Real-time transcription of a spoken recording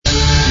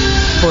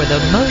for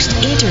the most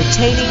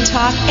entertaining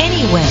talk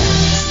anywhere.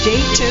 Stay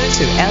tuned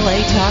to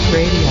LA Talk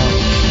Radio,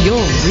 your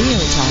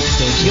real talk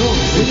station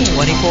with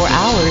 24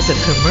 hours of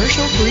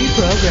commercial-free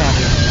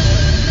programming.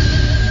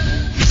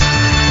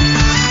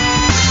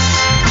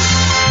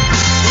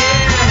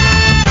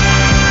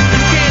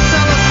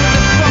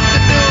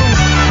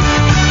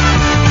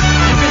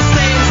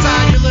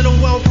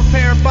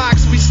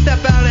 Box, we step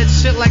out of that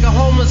shit like a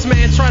homeless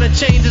man trying to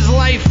change his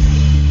life. We do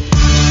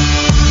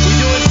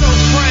it so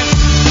fresh,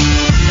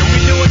 and we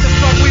do what the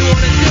fuck we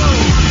want to do,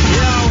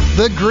 yo.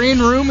 The Green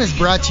Room is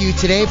brought to you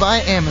today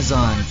by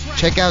Amazon.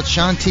 Check out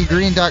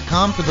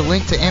SeanTGreen.com for the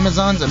link to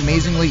Amazon's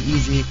amazingly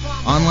easy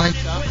online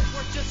shopping.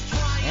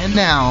 And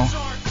now,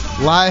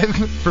 live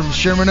from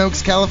Sherman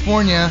Oaks,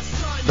 California,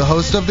 the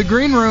host of The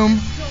Green Room,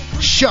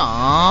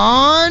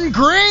 Sean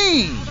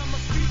Green.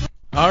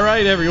 All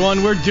right,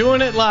 everyone, we're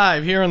doing it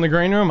live here in the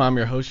Green Room. I'm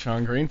your host,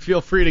 Sean Green.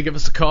 Feel free to give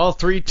us a call,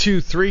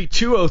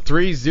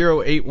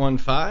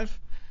 323-203-0815.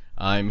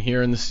 I'm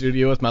here in the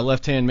studio with my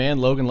left-hand man,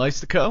 Logan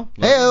Lystico.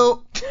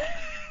 Heyo.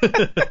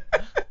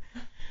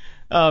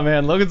 Oh,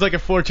 man, Logan's like a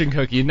fortune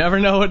cookie. You never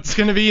know what's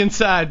going to be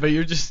inside, but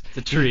you're just... It's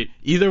a treat.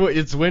 Either way,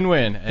 it's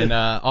win-win. And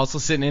also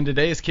sitting in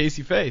today is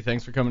Casey Feigh.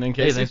 Thanks for coming in,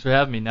 Casey. Hey, thanks for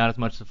having me. Not as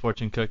much as a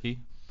fortune cookie,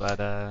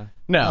 but...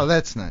 No. Oh,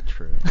 that's not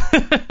true.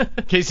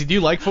 Casey, do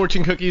you like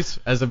fortune cookies?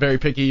 As a very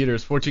picky eater,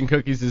 is fortune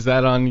cookies, is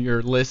that on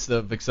your list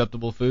of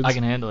acceptable foods? I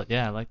can handle it.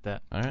 Yeah, I like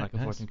that. All right, I like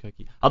nice. a fortune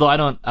cookie. Although I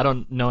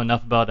don't know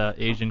enough about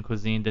Asian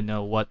cuisine to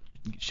know what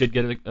should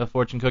get a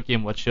fortune cookie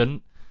and what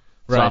shouldn't.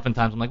 So Right.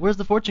 oftentimes I'm like, "Where's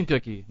the fortune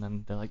cookie?" And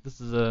then they're like,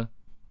 "This is a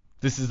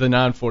the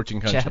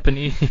non-fortune country.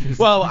 Japanese."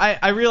 Well,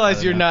 I realize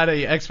I you're don't know. not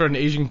an expert in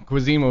Asian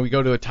cuisine when we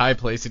go to a Thai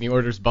place and he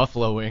orders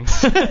buffalo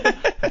wings.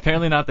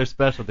 Apparently not their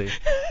specialty.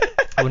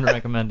 I wouldn't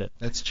recommend it.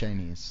 That's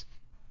Chinese.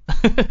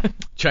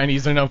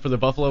 Chinese are known for the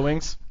buffalo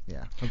wings.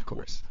 Yeah, of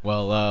course.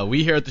 Well,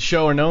 we here at the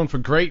show are known for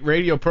great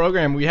radio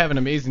program. We have an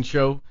amazing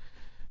show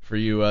for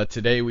you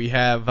today. We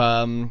have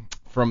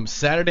from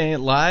Saturday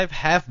Night Live,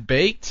 Half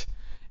Baked,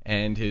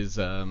 and his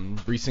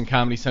recent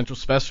Comedy Central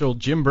special,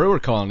 Jim Breuer,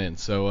 calling in.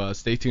 So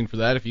stay tuned for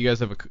that. If you guys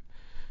have a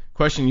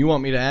question you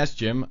want me to ask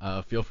Jim,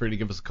 feel free to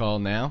give us a call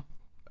now.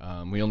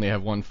 We only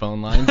have one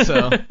phone line,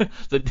 so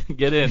So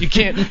get in.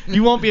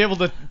 you won't be able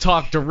to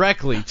talk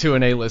directly to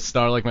an A-list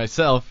star like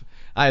myself.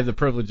 I have the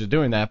privilege of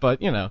doing that,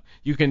 but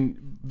you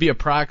can via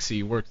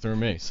proxy work through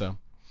me. So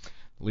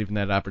leaving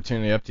that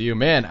opportunity up to you,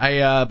 man.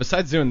 I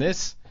besides doing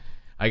this,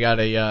 I got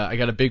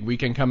a big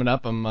weekend coming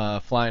up.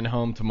 I'm flying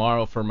home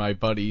tomorrow for my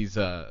buddy's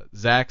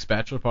Zach's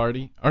bachelor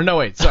party. Or no,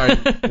 wait, sorry,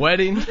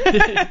 wedding.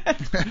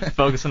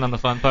 Focusing on the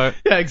fun part.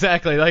 Yeah,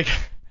 exactly. Like,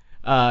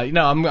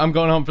 I'm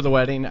going home for the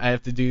wedding. I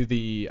have to do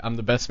I'm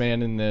the best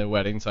man in the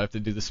wedding, so I have to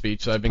do the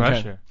speech. So I've been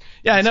Pressure.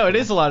 Yeah, I know it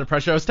is a lot of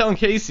pressure. I was telling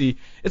Casey,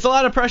 it's a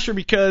lot of pressure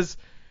because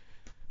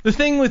the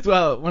thing with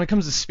when it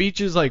comes to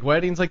speeches like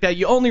weddings like that,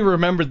 you only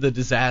remember the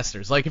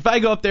disasters. Like if I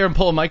go up there and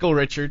pull a Michael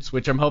Richards,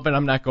 which I'm hoping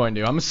I'm not going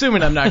to. I'm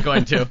assuming I'm not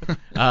going to.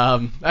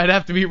 I'd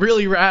have to be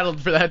really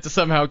rattled for that to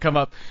somehow come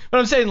up. But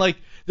I'm saying like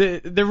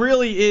there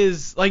really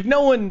is like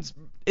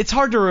it's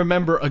hard to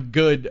remember a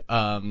good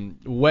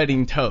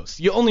wedding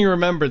toast. You only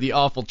remember the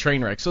awful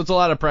train wreck. So it's a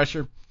lot of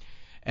pressure.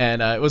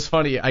 And it was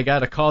funny. I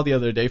got a call the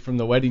other day from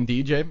the wedding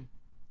DJ.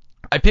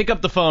 I pick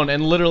up the phone,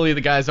 and literally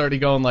the guy's already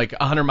going like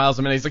 100 miles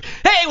a minute. He's like,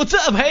 "Hey, what's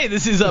up? Hey,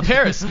 this is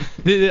Paris,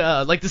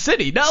 like the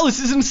city. No,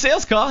 this isn't a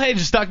sales call. Hey,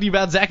 just talking to you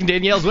about Zach and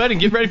Danielle's wedding.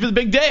 Get ready for the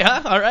big day,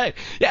 huh? All right.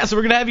 Yeah, so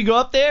we're going to have you go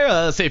up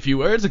there, say a few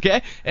words,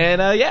 okay?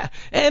 And, yeah.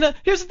 And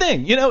here's the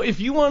thing.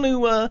 If you want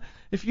to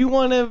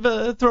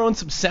throw in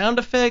some sound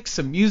effects,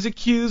 some music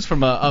cues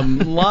from a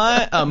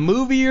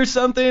movie or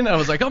something." I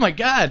was like, oh my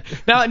god.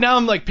 Now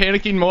I'm like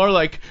panicking more.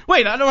 Like,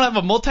 wait, I don't have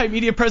a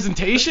multimedia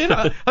presentation.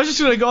 I was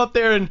just gonna go up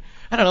there and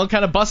I don't know,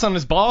 kind of bust on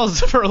his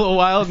balls for a little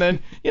while and then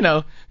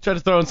try to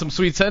throw in some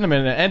sweet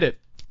sentiment and end it.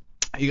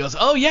 He goes,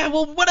 "Oh yeah,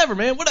 well whatever,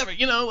 man, whatever.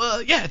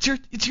 Yeah,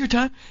 it's your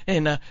time,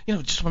 and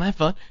just want to have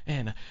fun,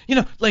 and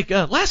like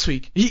last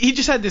week, he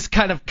just had this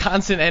kind of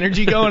constant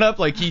energy going up,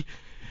 like he,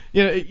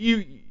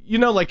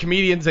 like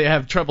comedians, they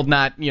have trouble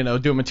not,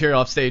 doing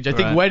material off stage. I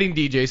think Right. wedding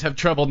DJs have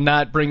trouble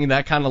not bringing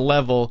that kind of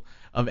level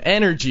of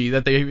energy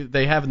that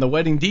they have in the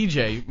wedding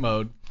DJ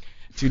mode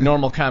to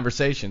normal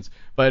conversations.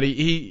 But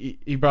he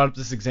brought up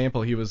this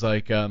example. He was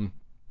like, a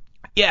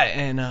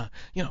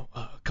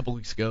couple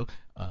weeks ago,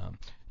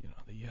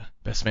 the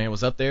best man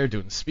was up there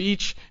doing the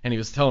speech, and he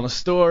was telling a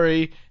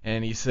story,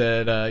 and he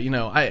said,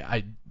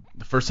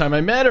 the first time I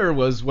met her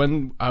was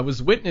when I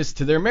was witness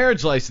to their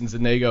marriage license,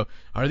 and they go,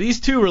 "Are these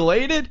two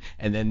related?"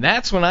 And then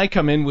that's when I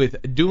come in with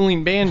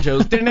dueling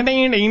banjos. Ding, ding,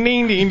 ding, ding,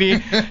 ding, ding,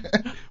 ding.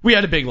 We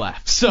had a big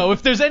laugh. So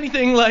if there's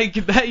anything like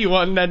that you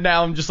want, then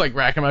now I'm just like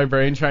racking my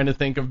brain trying to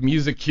think of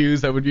music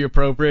cues that would be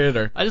appropriate.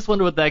 Or I just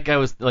wonder what that guy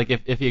was like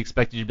if he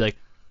expected you to be like,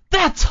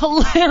 "That's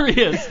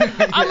hilarious!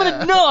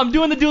 I'm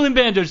doing the dueling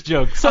banjos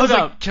joke." So I was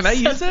like, "Can I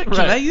use that? Can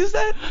I use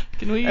that?"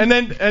 Can we? And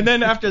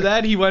then after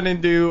that, he went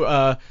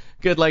into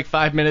good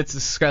 5 minutes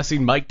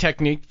discussing mic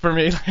technique for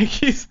me. Like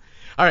he's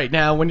all right.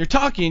 Now when you're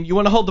talking, you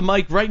want to hold the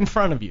mic right in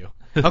front of you.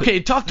 Okay,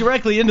 talk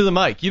directly into the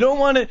mic. You don't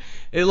want it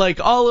like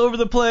all over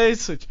the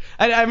place. Which,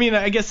 I mean,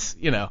 I guess,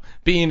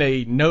 being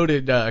a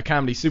noted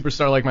comedy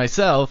superstar like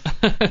myself,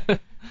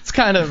 it's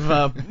kind of,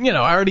 I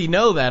already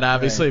know that,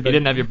 obviously. Right. But You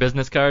didn't have your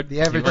business card?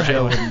 The average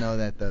Joe wouldn't know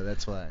that, though.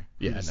 That's why.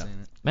 Yeah, We're just no. saying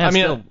it. Man,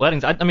 still,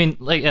 weddings.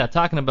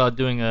 Talking about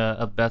doing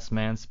a best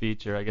man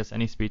speech, or I guess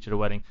any speech at a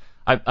wedding.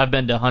 I've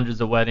been to hundreds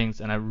of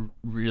weddings, and I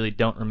really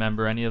don't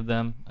remember any of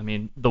them. I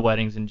mean, the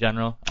weddings in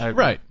general. I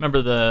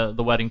remember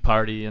the wedding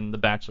party and the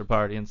bachelor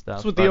party and stuff.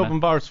 That's what the open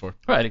bar's for.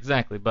 Right,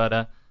 exactly. But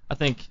I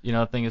think,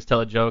 the thing is tell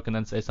a joke and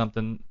then say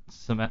something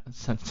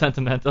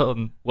sentimental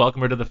and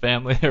welcome her to the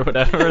family or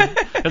whatever. Isn't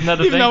that the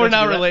thing? Even though we're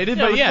not related,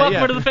 but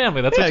welcome her to the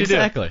family. That's what you do.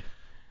 Exactly.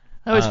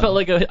 I always felt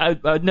like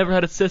I'd never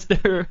had a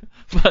sister,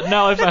 but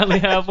now I finally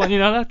have one.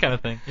 That kind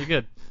of thing. You're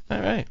good. All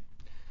right.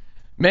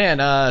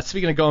 Man,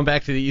 speaking of going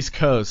back to the East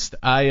Coast,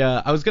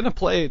 I was going to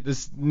play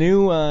this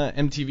new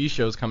MTV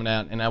show's coming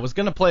out, and I was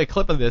going to play a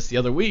clip of this the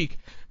other week,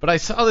 but I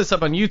saw this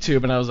up on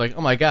YouTube, and I was like,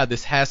 oh my god,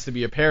 this has to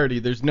be a parody.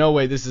 There's no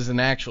way this is an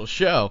actual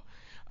show.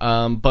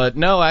 But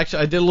no,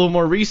 actually, I did a little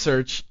more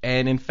research,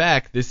 and in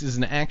fact, this is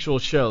an actual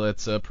show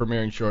that's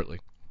premiering shortly.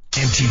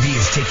 MTV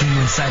is taking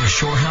you inside a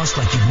shore house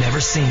like you've never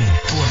seen.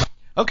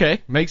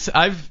 Okay,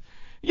 I've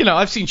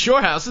seen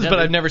shore houses, but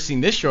I've never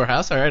seen this shore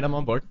house. All right, I'm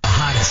on board. The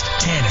hottest,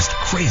 tannest,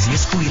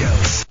 craziest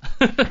Guidos.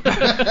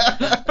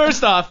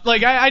 First off,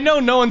 I know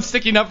no one's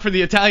sticking up for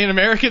the Italian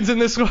Americans in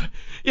this one,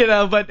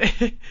 but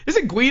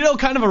isn't Guido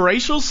kind of a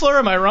racial slur?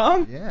 Am I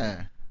wrong?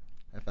 Yeah,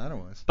 I thought it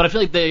was. But I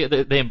feel like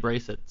they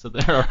embrace it, so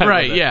they're all right.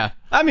 Right, with it. yeah.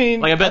 I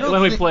mean, I bet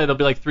when we play, there'll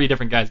be 3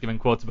 different guys giving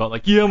quotes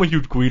about yeah, I'm a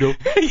huge Guido.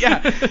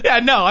 yeah,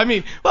 no, I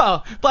mean,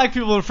 well, black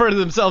people refer to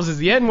themselves as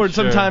the N-word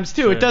sometimes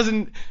too. Sure. It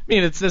doesn't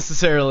mean it's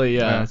necessarily.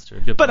 That's true.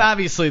 Good but point.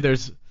 obviously,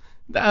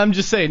 I'm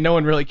just saying, no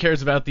one really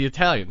cares about the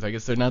Italians. I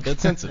guess they're not that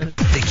sensitive.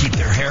 They keep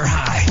their hair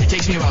high. It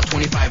takes me about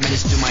 25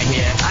 minutes to do my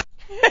hair.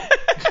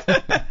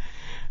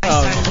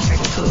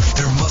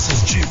 Their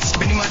muscles juice.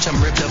 Pretty much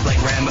I'm ripped up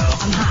like Rambo.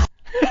 I'm hot.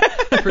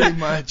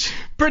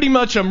 Pretty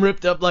much. I'm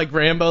ripped up like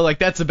Rambo. Like,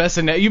 that's the best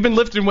you've been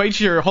lifting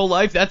weights your whole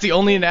life. That's the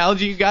only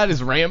analogy you got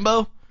is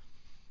Rambo.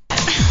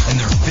 And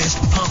they're fist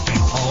pumping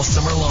all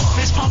summer long.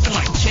 Fist pumping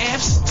like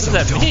champs. What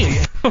does that mean?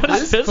 What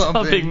does fist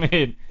pumping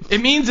mean?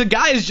 It means a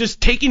guy is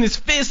just taking his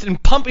fist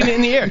and pumping it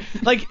in the air.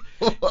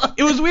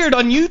 It was weird.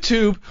 On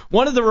YouTube,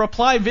 one of the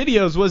reply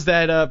videos was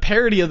that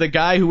parody of the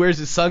guy who wears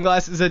his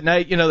sunglasses at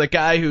night. The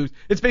guy who,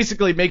 it's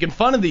basically making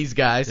fun of these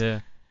guys. Yeah.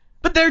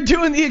 But they're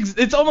doing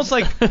it's almost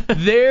like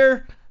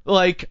they're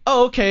like,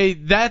 oh, okay,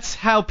 that's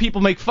how people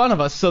make fun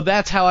of us, so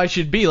that's how I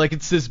should be. Like,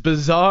 it's this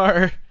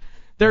bizarre,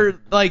 they're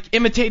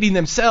imitating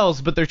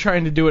themselves, but they're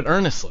trying to do it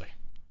earnestly.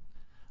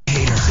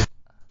 Haters.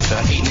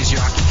 Hating is your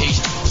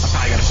occupation. I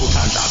probably got a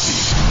full-time job for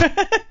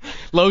you.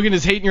 Logan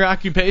is hating your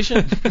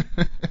occupation?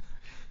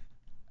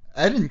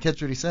 I didn't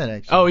catch what he said,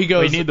 actually. Oh, he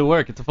goes, We need the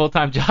work. It's a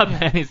full-time job,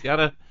 man. He's got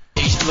to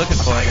looking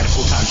for I it. got a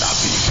full-time job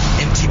for you.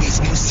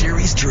 MTV's new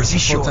series, Jersey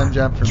Shore. Full-time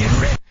job for me.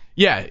 Get ready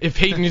yeah, if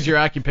hating is your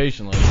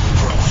occupation, Logan.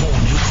 for a whole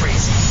new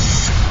crazy.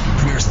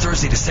 Premieres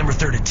Thursday, December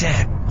 3rd at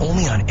 10,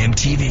 only on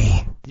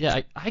MTV.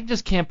 Yeah, I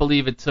just can't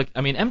believe it took.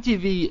 I mean,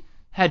 MTV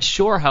had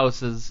shore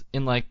houses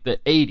in the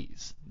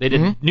 80s. They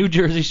did New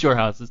Jersey shore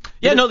houses.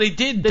 Yeah, no, they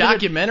did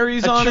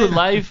documentaries on True it.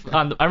 Life.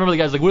 I remember the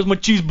guy's like, "Where's my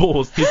cheese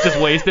balls?" He's just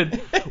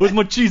wasted. "Where's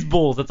my cheese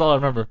balls?" That's all I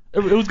remember.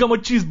 Who's got my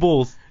cheese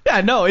balls?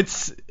 Yeah, no,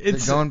 it's They're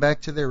going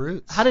back to their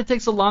roots. How did it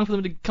take so long for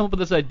them to come up with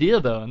this idea,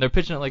 though? And they're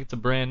pitching it like it's a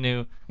brand new.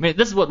 I mean,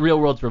 this is what Real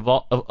World's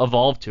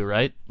evolved to,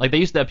 right? They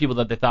used to have people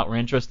that they thought were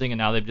interesting, and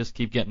now they just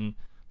keep getting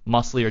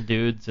musclier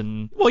dudes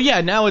and. Well,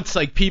 yeah, now it's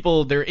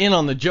people, they're in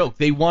on the joke.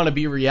 They want to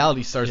be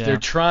reality stars. Yeah. They're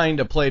trying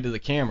to play to the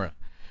camera.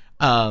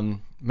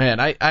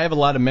 Man, I have a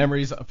lot of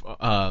memories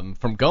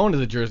from going to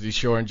the Jersey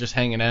Shore and just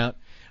hanging out.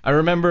 I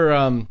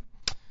remember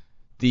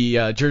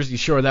the Jersey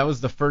Shore. That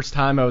was the first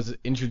time I was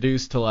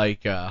introduced to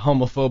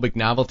homophobic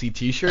novelty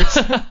T-shirts.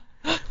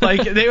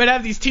 They would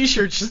have these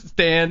T-shirt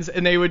stands,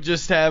 and they would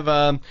just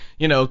have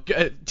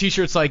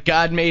T-shirts like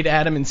God made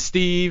Adam and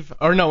Steve,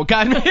 or no,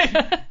 God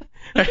made.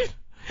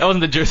 That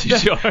wasn't the Jersey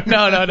Shore.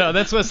 No,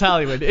 that's West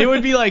Hollywood. It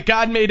would be like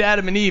God made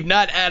Adam and Eve,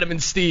 not Adam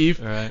and Steve.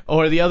 Right.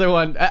 Or the other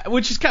one,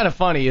 which is kind of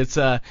funny. It's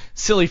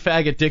Silly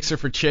Faggot Dicks Are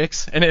for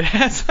Chicks, and it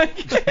has a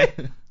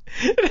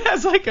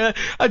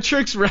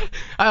Trix.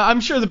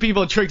 I'm sure the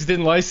people at Trix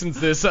didn't license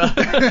this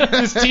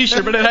this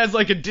T-shirt, but it has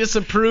a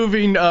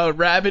disapproving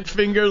rabbit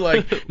finger,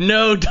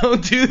 no,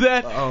 don't do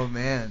that. Oh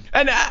man.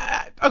 And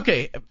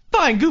okay,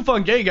 fine, goof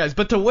on gay guys,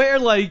 but to wear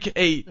a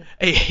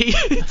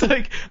it's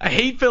a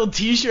hate-filled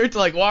T-shirt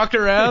to walk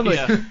around,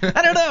 Yeah.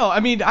 I don't know. I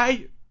mean,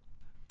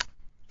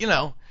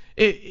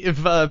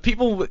 if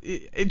people,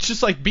 it's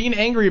just being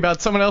angry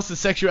about someone else's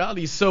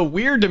sexuality is so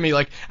weird to me.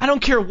 I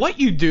don't care what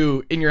you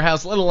do in your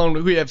house, let alone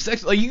who you have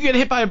sex. You get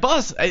hit by a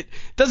bus, it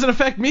doesn't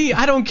affect me.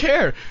 I don't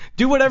care.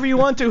 Do whatever you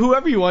want to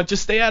whoever you want.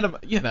 Just stay out of,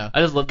 I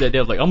just love the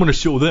idea of I'm going to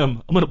show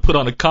them. I'm going to put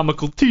on a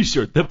comical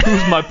T-shirt that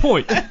proves my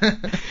point.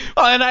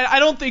 Well, and I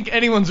don't think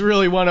anyone's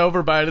really won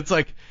over by it. It's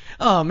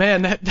oh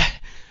man,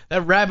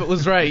 that rabbit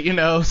was right,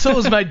 so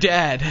was my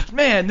dad.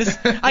 Man,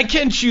 I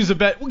can choose a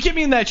bet. Well, get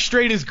me in that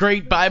straight is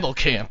great Bible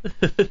camp.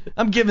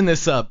 I'm giving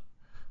this up.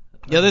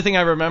 The other thing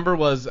I remember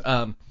was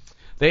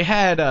they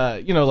had,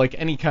 like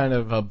any kind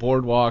of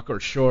boardwalk or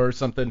shore or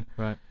something.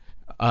 Right.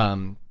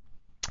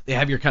 They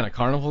have your kind of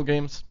carnival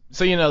games.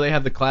 So, they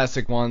have the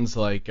classic ones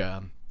like,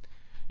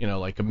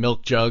 like a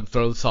milk jug,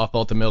 throw the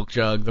softball at the milk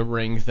jug, the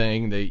ring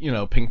thing,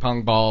 the, ping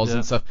pong balls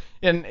and stuff.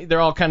 And they're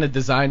all kind of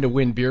designed to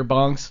win beer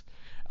bongs.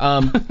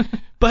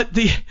 But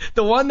the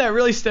one that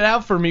really stood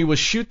out for me was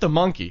Shoot the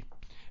Monkey.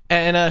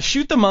 And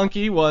Shoot the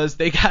Monkey was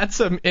they got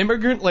some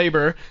immigrant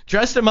labor,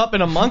 dressed him up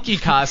in a monkey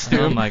costume.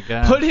 Oh, my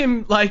God. Put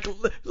him,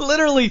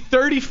 literally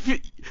 30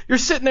 feet. You're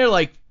sitting there,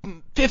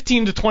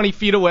 15 to 20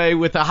 feet away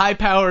with a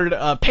high-powered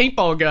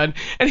paintball gun,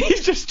 and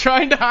he's just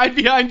trying to hide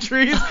behind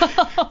trees.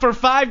 For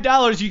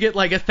 $5, you get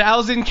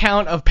 1,000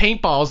 count of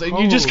paintballs, and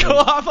you just go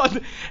off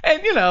on,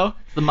 and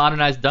the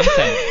modernized dunk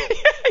tank.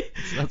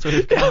 That's what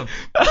it's called.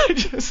 I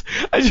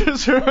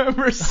just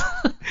remember.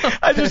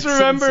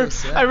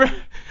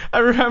 I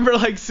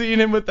remember seeing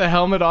him with the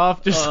helmet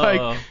off, just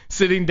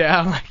sitting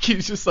down,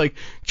 he's just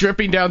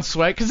dripping down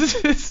sweat, because this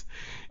is.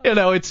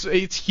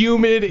 It's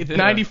humid, it's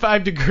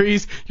 95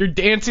 degrees, you're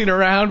dancing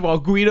around while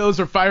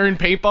Guidos are firing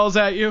paintballs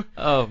at you.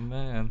 Oh,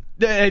 man.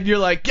 And you're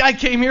like, I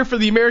came here for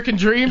the American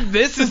dream.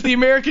 This is the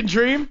American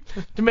dream?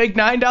 To make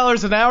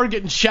 $9 an hour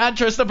getting shot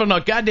dressed up in a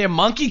goddamn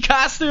monkey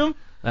costume?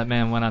 That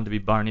man went on to be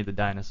Barney the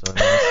dinosaur,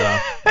 man, so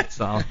that's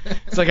all.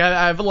 It's I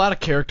have a lot of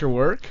character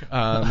work.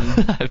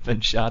 I've been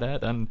shot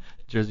at on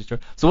Jersey Shore.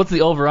 So what's the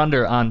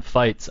over-under on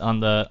fights on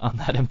that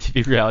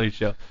MTV reality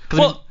show?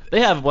 They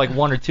have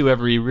 1 or 2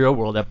 every Real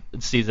World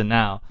season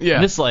now. Yeah.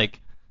 And this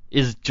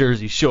is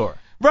Jersey Shore.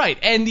 Right,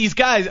 and these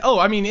guys,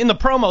 in the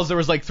promos there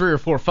was 3 or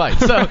 4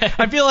 fights. So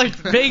I feel like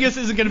Vegas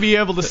isn't going to be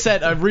able to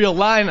set a real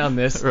line on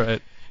this.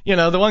 Right.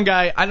 The one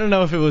guy, I don't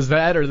know if it was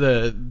that or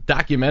the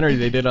documentary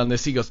they did on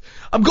this, he goes,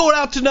 I'm going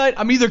out tonight,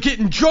 I'm either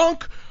getting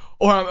drunk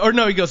or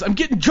no, he goes, I'm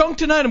getting drunk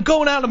tonight, I'm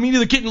going out, I'm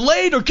either getting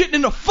laid or getting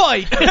in a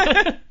fight.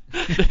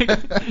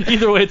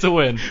 Either way, it's a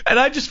win. And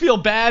I just feel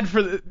bad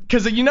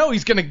because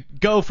he's going to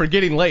go for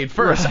getting laid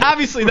first. Right.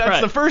 Obviously, that's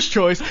the first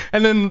choice,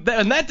 and then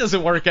that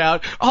doesn't work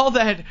out. All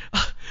that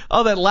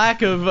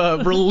lack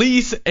of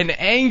release and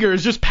anger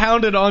is just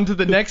pounded onto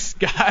the next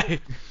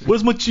guy.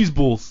 Where's my cheese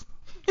balls?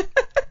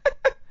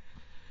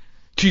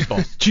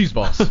 Cheese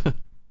balls.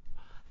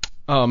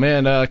 Oh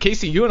man,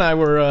 Casey, you and I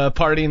were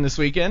partying this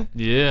weekend.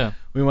 Yeah.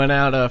 We went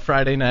out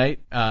Friday night,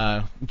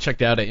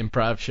 checked out an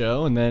improv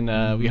show, and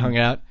then we hung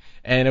out.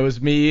 And it was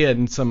me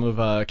and some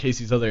of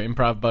Casey's other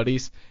improv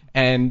buddies,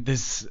 and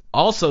this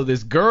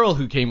girl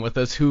who came with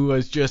us who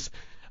was just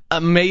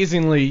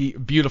amazingly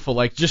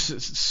beautiful,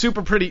 just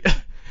super pretty.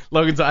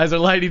 Logan's eyes are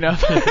lighting up.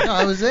 No,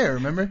 I was there,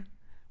 remember?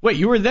 Wait,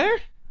 you were there?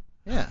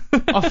 Yeah.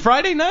 On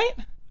Friday night?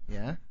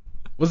 Yeah.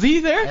 Was he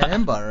there? At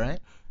M-Bar, right?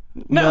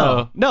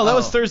 No, that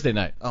was Thursday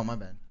night. Oh, my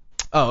bad.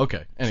 Oh,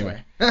 okay.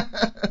 Anyway.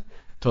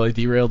 Totally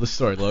derailed the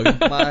story, Logan.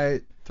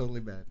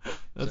 Totally bad.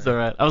 That's all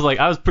right.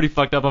 I was pretty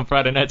fucked up on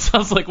Friday night, so I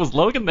was like, was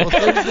Logan there?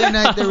 Well, Thursday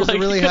night there was a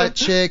really hot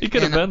chick. He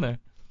could have been there.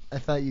 I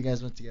thought you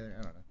guys went together.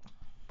 I don't know.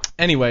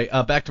 Anyway,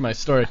 back to my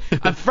story.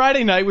 On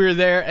Friday night we were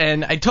there,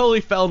 and I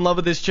totally fell in love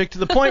with this chick to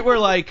the point where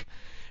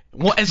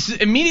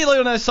immediately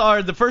when I saw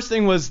her, the first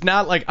thing was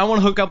not I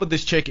want to hook up with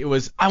this chick. It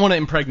was I want to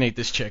impregnate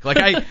this chick.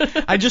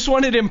 I just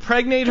wanted to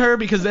impregnate her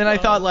because then I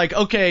thought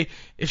okay,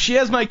 if she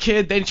has my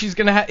kid, then she's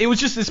gonna have. It was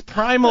just this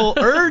primal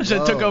urge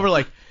that took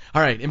over.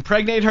 All right,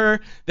 impregnate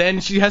her, then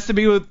she has to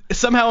be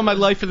somehow in my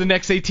life for the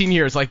next 18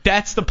 years.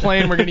 That's the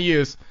plan we're going to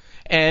use.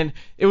 And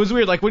it was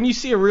weird. When you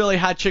see a really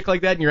hot chick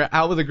like that and you're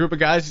out with a group of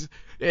guys,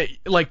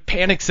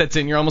 panic sets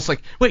in. You're almost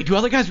wait, do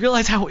other guys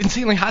realize how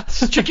insanely hot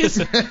this chick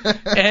is?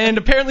 And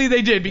apparently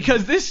they did,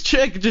 because this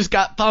chick just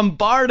got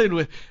bombarded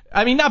with,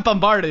 not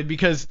bombarded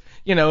because,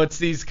 it's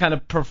these kind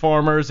of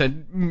performers,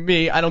 and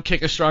me, I don't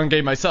kick a strong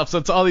game myself. So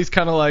it's all these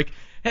kind of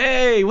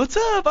hey, what's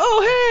up?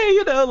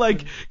 Oh,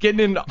 hey, getting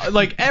in,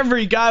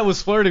 every guy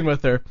was flirting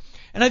with her.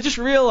 And I just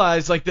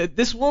realized, that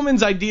this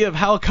woman's idea of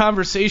how a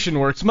conversation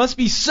works must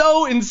be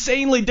so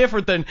insanely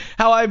different than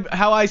how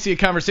I see a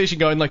conversation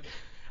going.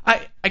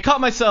 I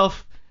caught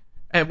myself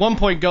at one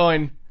point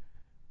going,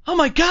 oh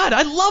my God,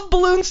 I love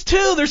balloons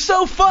too. They're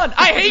so fun.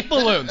 I hate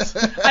balloons.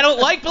 I don't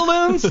like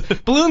balloons.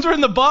 Balloons were in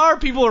the bar.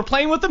 People were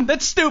playing with them.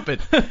 That's stupid.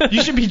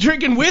 You should be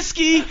drinking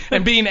whiskey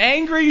and being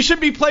angry. You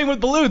shouldn't be playing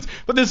with balloons.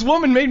 But this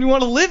woman made me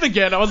want to live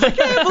again. I was like,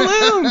 yeah,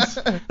 balloons.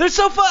 They're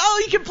so fun.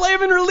 Oh, you can play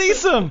them and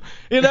release them.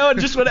 And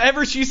just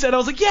whatever she said, I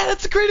was like, yeah,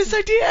 that's the greatest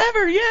idea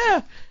ever.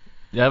 Yeah.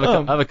 Yeah,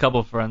 I have a couple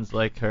of friends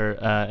like her,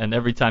 and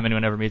every time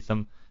anyone ever meets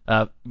them,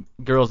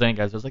 girls and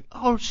guys, I was like,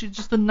 oh, she's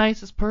just the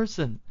nicest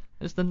person.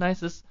 Just the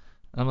nicest.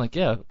 I'm like,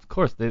 yeah, of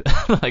course. They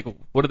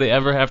what do they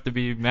ever have to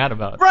be mad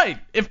about? Right.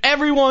 If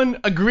everyone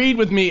agreed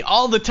with me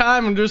all the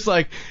time, I'm just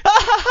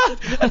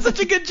that's such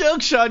a good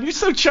joke, Sean. You're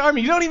so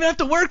charming. You don't even have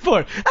to work for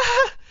it.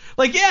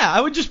 Like, yeah, I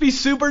would just be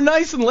super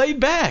nice and laid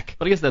back.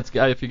 But I guess that's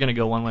if you're gonna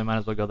go one way, might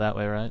as well go that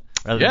way, right?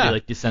 Rather than be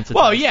like desensitized.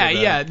 Well,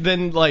 yeah.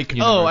 Then like,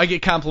 universe. I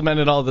get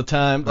complimented all the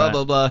time. Blah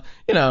blah blah.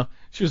 You know,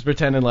 she was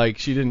pretending like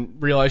she didn't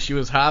realize she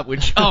was hot.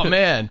 Which, oh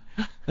man,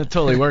 that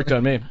totally worked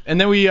on me. And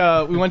then we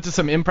went to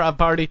some improv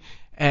party.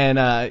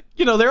 And,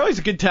 you know, they're always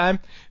a good time.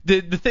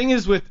 The thing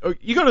is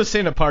you go to a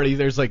stand-up party,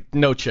 there's, like,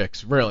 no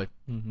chicks, really.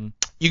 Mm-hmm.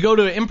 You go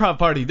to an improv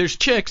party, there's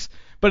chicks,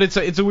 but it's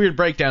a weird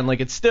breakdown. Like,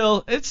 it's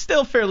still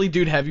fairly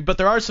dude-heavy, but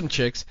there are some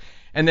chicks.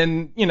 And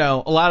then, you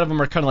know, a lot of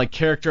them are kind of like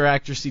character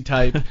actressy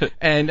type.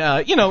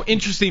 And, you know,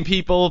 interesting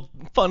people,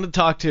 fun to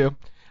talk to.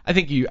 I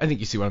think you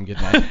see what I'm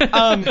getting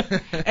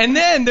at. And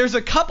then there's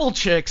a couple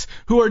chicks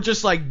who are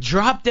just like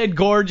drop dead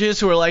gorgeous,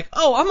 who are like,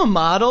 oh, I'm a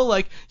model,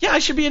 like, yeah, I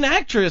should be an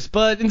actress,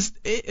 but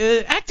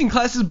acting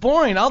class is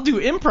boring. I'll do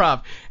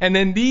improv. And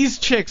then these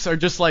chicks are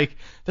just like,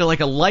 they're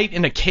like a light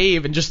in a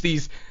cave, and just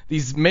these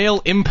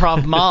male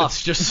improv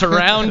moths just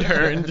surround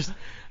her and just.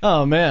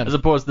 Oh man! As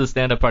opposed to the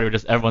stand-up party where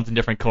just everyone's in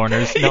different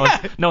corners,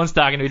 no one's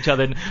talking to each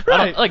other. And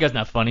right? That guy's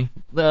not funny.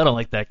 I don't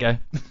like that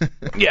guy.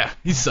 Yeah,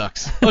 he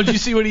sucks. Oh, did you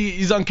see what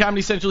he's on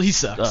Comedy Central? He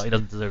sucks. Oh, he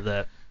doesn't deserve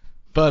that.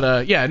 But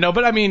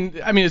but I mean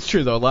it's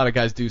true though. A lot of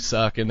guys do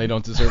suck and they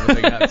don't deserve what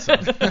they got. So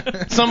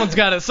someone's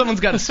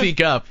got to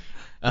speak up.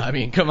 I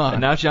mean, come on.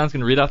 And now Sean's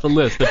gonna read off the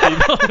list of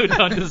people who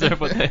don't deserve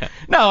what they have.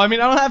 No, I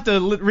mean I don't have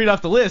to read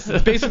off the list.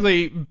 It's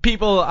basically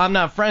people I'm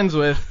not friends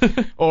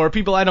with or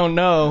people I don't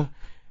know.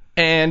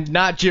 And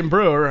not Jim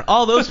Breuer.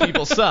 All those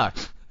people suck.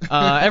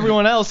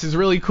 Everyone else is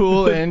really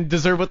cool and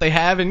deserve what they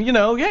have. And, you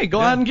know, hey, go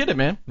out and get it,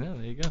 man. Yeah,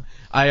 there you go.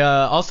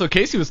 Also,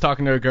 Casey was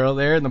talking to a girl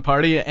there in the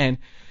party. And,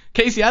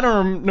 Casey, I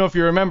don't know if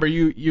you remember.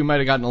 You might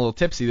have gotten a little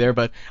tipsy there.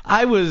 But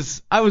I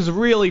was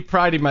really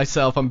priding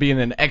myself on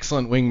being an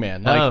excellent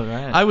wingman. Like,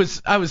 right.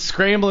 I was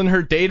scrambling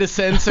her data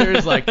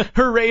sensors. Like,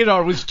 her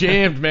radar was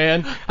jammed,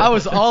 man. I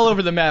was all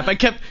over the map.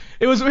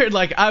 It was weird.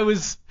 Like, I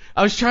was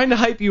trying to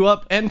hype you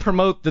up and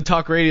promote the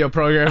talk radio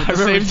program at the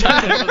same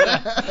time.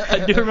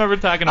 I do remember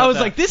talking about that. I was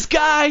like, this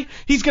guy,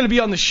 he's going to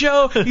be on the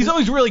show. He's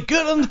always really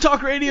good on the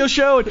talk radio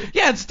show. And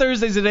yeah, it's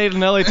Thursdays at 8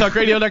 on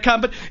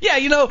LATalkRadio.com. But yeah,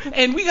 you know,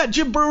 and we got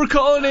Jim Breuer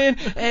calling in.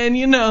 And,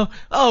 you know,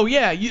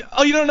 you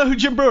don't know who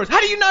Jim Breuer is. How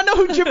do you not know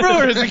who Jim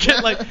Breuer is?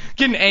 And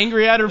getting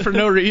angry at her for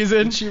no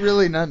reason. Did she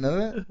really not know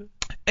that?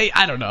 Hey,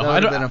 I don't know.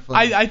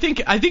 I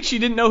think she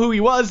didn't know who he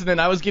was, and then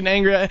I was getting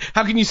angry.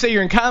 How can you say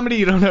you're in comedy?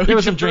 You don't know who There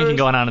was Jim some drinking Breuer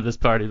is? going on at this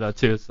party, though,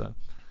 too, so.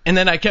 And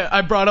then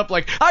I brought up,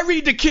 like, I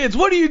read to kids.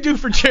 What do you do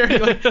for charity?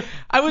 Like,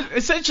 I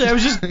was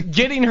just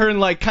getting her in,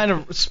 like, kind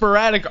of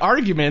sporadic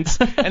arguments.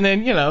 And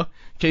then, you know,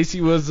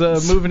 Casey was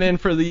moving in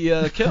for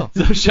the kill.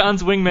 So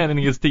Sean's wingman and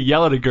he gets to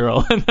yell at a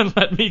girl and then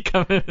let me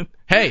come in.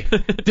 Hey,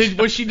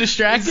 was she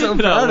distracted? He's so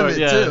proud of it,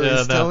 too. Yeah,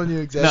 He's telling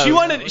you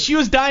exactly. She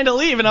was dying to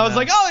leave, and I was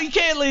like, oh, you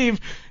can't leave.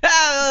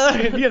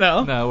 You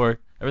know. No, it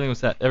worked.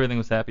 Everything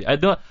was happy. I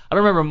don't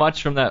remember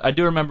much from that. I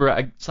do remember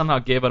I somehow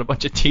gave out a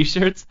bunch of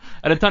T-shirts.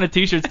 I had a ton of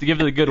T-shirts to give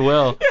to the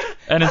Goodwill,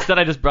 and instead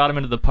I just brought them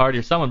into the party,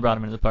 or someone brought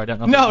them into the party. I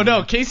don't know.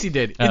 No, Casey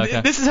did. Oh, okay.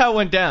 This is how it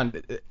went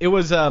down. It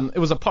was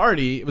a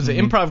party. It was an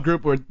improv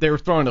group where they were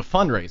throwing a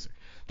fundraiser.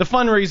 The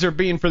fundraiser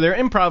being for their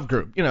improv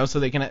group, you know, so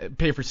they can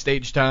pay for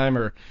stage time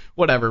or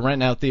whatever,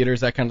 renting out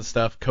theaters, that kind of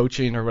stuff,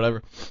 coaching or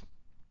whatever.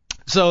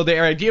 So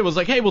their idea was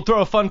like, hey, we'll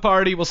throw a fun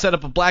party. We'll set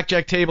up a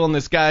blackjack table in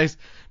this guy's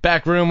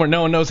back room where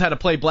no one knows how to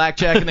play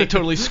blackjack, and they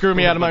totally screw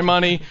me out of my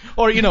money.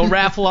 Or, you know,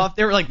 raffle off.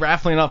 They were like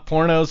raffling off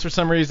pornos for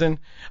some reason.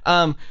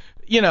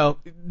 You know,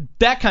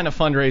 that kind of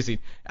fundraising.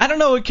 I don't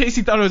know what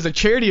Casey thought it was a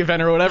charity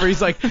event or whatever.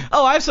 He's like,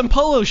 oh, I have some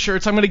polo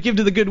shirts I'm going to give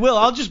to the Goodwill.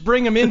 I'll just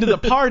bring them into the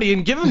party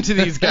and give them to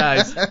these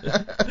guys.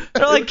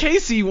 They're like,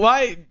 Casey,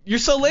 why? You're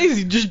so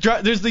lazy.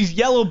 There's these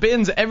yellow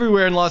bins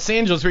everywhere in Los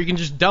Angeles where you can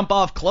just dump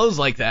off clothes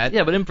like that.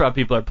 Yeah, but improv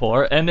people are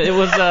poor, and it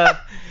was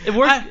it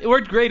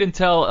worked great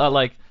until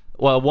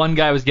one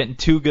guy was getting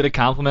too good at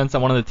compliments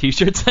on one of the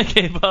T-shirts I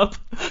gave up,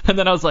 and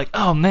then I was like,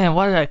 oh man,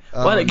 why did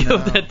I give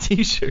up that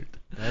T-shirt?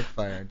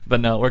 Backfired. But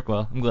no, it worked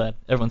well. I'm glad.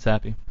 Everyone's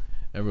happy.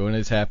 Everyone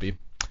is happy.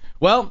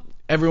 Well,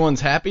 everyone's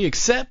happy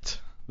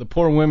except the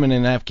poor women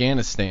in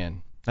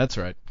Afghanistan. That's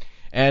right.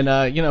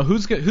 And you know,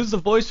 who's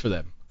the voice for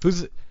them? Who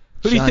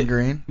Sean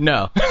Green?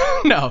 No,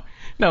 not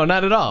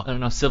at all. I don't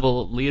know,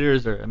 civil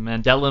leaders or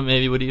Mandela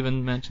maybe would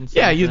even mention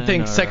something. Yeah, you'd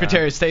think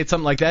Secretary of State,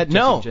 something like that.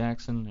 Jesse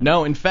Jackson.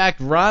 No, in fact,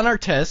 Ron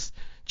Artest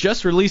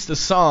just released a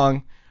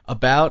song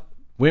about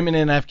women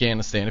in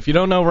Afghanistan. If you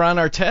don't know Ron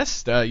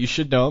Artest, you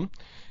should know him.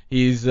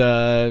 He's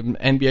an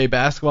NBA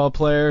basketball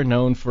player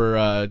known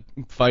for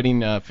fighting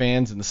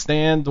fans in the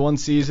stand one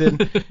season.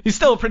 He's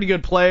still a pretty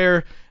good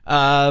player,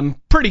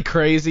 pretty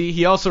crazy.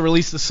 He also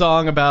released a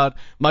song about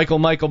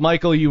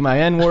Michael, you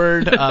my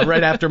N-word,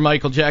 right after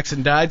Michael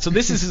Jackson died. So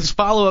this is his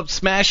follow-up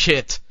smash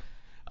hit.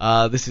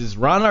 This is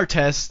Ron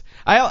Artest.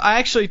 I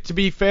actually, to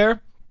be fair,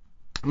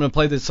 I'm going to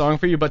play this song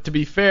for you, but to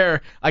be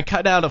fair, I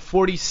cut out a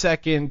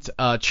 40-second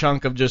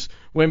chunk of just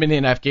women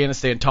in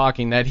Afghanistan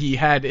talking that he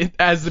had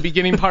as the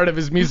beginning part of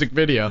his music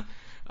video.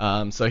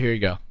 So here you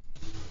go.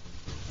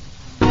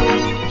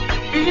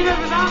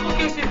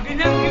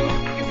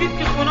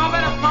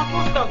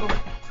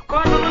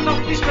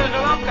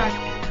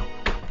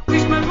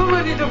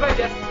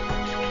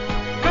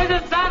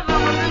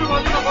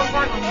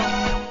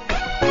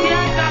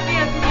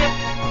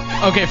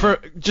 Okay, for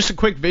just a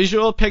quick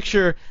visual,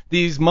 picture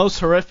these most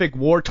horrific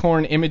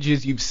war-torn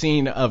images you've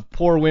seen of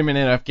poor women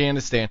in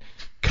Afghanistan,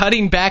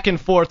 cutting back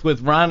and forth with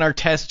Ron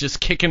Artest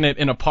just kicking it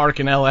in a park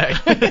in L.A.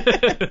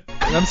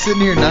 I'm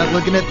sitting here not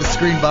looking at the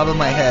screen, bobbing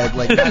my head,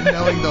 like not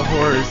knowing the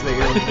horrors that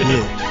you're looking at.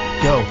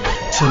 Yeah, yo,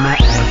 to my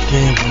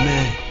Afghan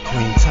woman,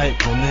 queen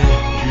type woman,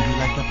 beauty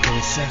like a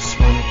princess,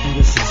 running through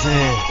the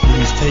Suzanne.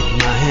 Please take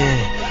my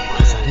hand,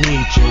 cause I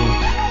need you.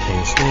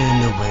 Can't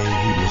stand the way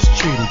he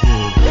mistreated you.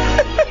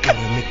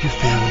 Gotta make you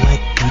feel like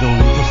you don't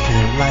even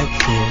feel like.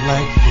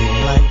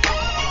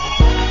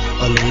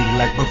 A lady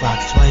like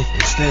Barack's wife,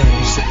 instead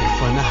you sit in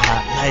front of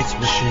hot lights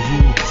wishing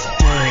you was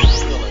dead.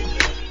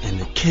 And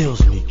it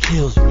kills me.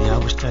 I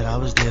wish that I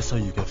was there so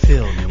you could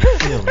feel me.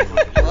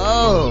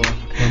 Whoa.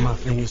 Put my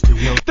fingers to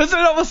your... Doesn't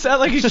it almost sound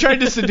like he's trying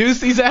to seduce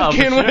these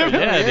Afghan women?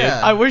 Yeah.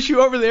 I wish you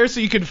were over there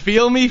so you could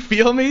feel me.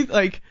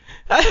 Like,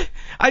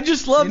 I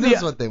just love He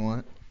knows what they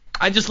want.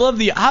 I just love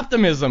the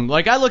optimism.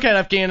 Like, I look at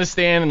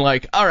Afghanistan and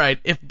like, all right,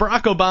 if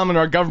Barack Obama and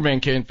our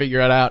government can't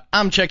figure it out,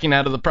 I'm checking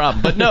out of the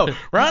problem. But no,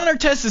 Ron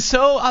Artest is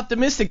so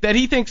optimistic that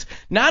he thinks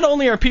not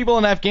only are people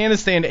in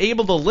Afghanistan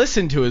able to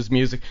listen to his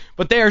music,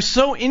 but they are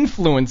so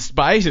influenced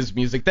by his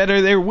music that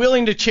they're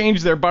willing to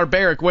change their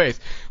barbaric ways.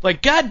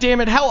 Like, God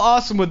damn it, how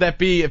awesome would that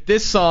be if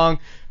this song...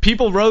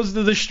 People rose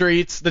to the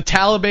streets, the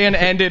Taliban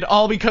ended,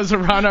 all because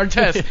of Ron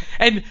Artest.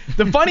 And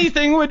the funny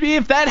thing would be,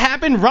 if that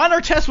happened, Ron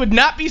Artest would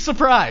not be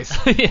surprised.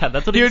 Yeah,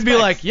 that's what he would expects. be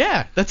like,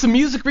 yeah, that's the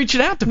music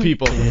reaching out to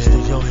people.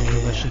 Stick your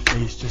hand at your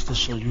face just to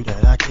show you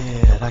that I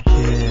care.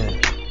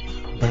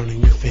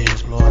 Burning your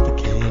face, blow out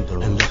the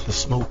candle and let the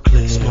smoke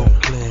clear.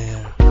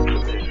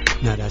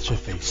 Now that your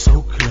face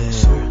so clear,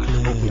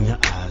 open your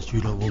eyes,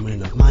 you the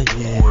woman of my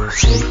years.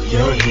 Take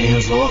your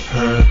hands off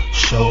her,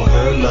 show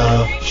her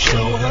love.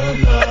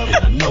 And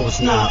I know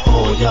it's not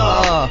all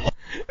y'all.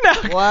 No,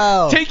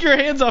 Wow. Take your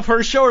hands off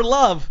her, show her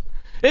love.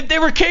 If they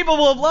were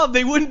capable of love,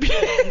 they wouldn't be.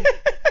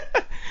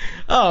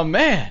 Oh,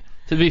 man.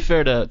 To be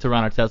fair to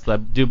Ron Artest, I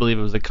do believe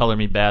it was a "Color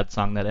Me Bad"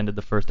 song that ended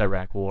the first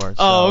Iraq War. So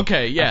Oh,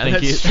 okay, yeah, I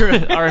think that's true.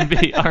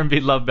 R&B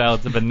love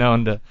ballads have been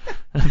known to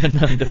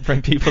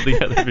bring people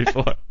together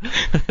before.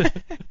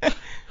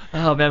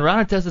 Oh man,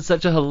 Ron Artest is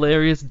such a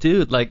hilarious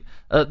dude. Like,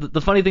 the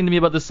funny thing to me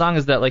about this song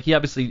is that like he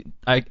obviously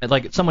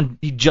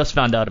he just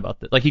found out about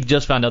this. Like he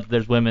just found out that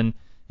there's women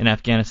in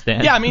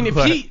Afghanistan. Yeah, I mean,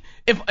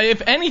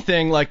 if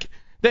anything, like.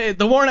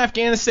 The war in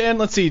Afghanistan,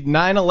 let's see,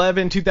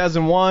 9/11,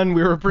 2001,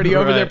 we were pretty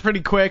over there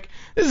pretty quick.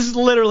 This is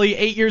literally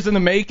 8 years in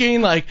the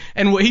making, like,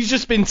 and he's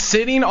just been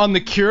sitting on the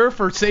cure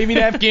for saving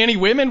Afghani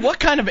women. What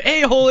kind of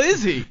a-hole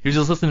is he? He was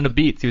just listening to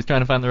beats. He was trying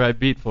to find the right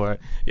beat for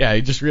it. Yeah,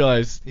 he just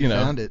realized, He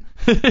found it.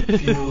 Fuel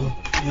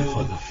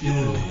for the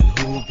feeling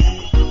who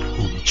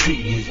be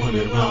treating these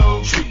women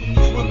wrong.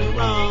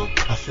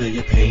 I feel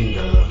your pain,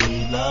 girl.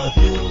 We love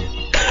you.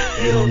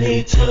 You don't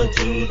need to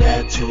do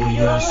that to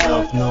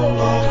yourself no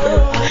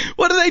longer.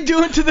 What are they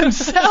doing to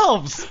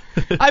themselves?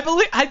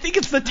 I think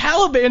it's the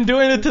Taliban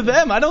doing it to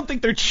them. I don't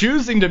think they're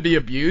choosing to be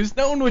abused.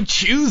 No one would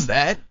choose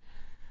that.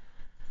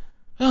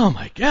 Oh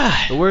my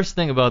God. The worst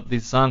thing about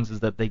these songs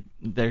is that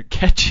they're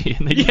catchy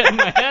and they get in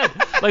my head.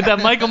 Like that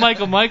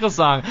Michael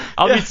song.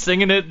 I'll be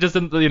singing it just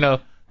in,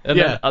 and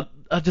then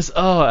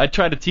I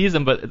try to tease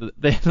them, but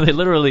they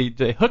literally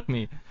hook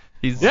me.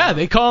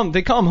 They call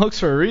them hooks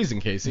for a reason,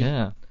 Casey.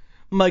 Yeah.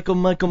 Michael,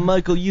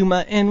 you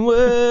my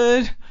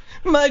N-word.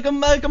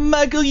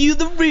 Michael, you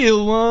the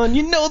real one.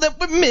 You know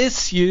that we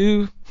miss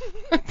you.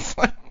 It's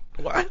like,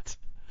 what?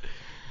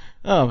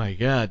 Oh, my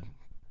God.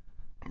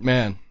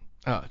 Man.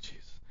 Oh,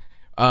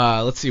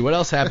 jeez. Let's see. What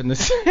else happened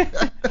this...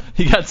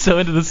 He got so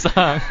into the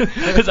song.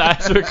 His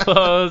eyes were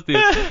closed. He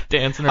was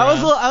dancing around. I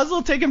was a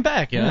little taken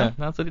back, you know? Yeah,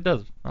 that's what he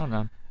does.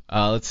 Ron.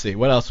 Let's see.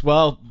 What else?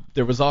 Well,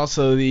 there was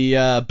also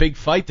the big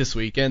fight this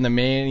weekend, the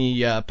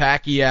Manny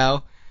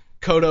Pacquiao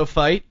Cotto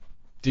fight.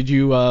 Did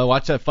you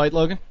watch that fight,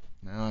 Logan?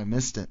 No, I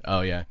missed it.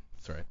 Oh, yeah.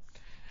 That's right.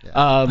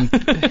 Yeah.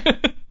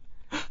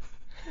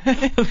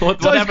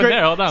 What happened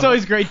there? Hold on. It's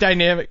always great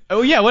dynamic.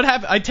 Oh, yeah, what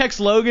happened? I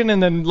text Logan,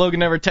 and then Logan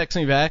never texts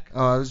me back.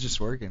 Oh, I was just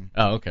working.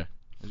 Oh, okay. I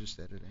was just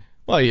editing.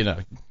 Well,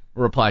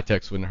 reply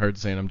text wouldn't hurt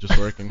saying I'm just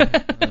working.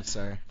 Oh,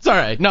 sorry. It's all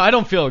right. No, I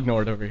don't feel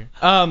ignored over here.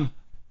 I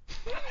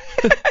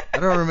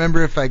don't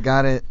remember if I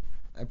got it.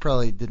 I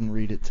probably didn't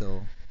read it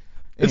till...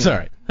 Anyway. It's all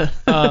right.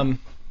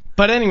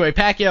 But anyway,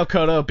 Pacquiao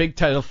Cotto, big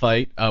title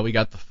fight. We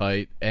got the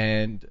fight,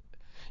 and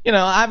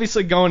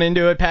obviously going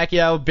into it,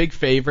 Pacquiao big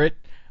favorite.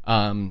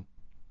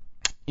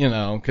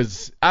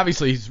 Because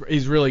obviously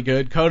he's really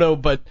good.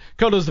 But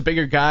Cotto's the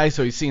bigger guy,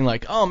 so he's seen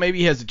like, oh, maybe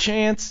he has a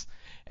chance.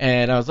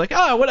 And I was like,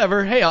 oh,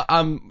 whatever. Hey,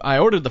 I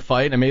ordered the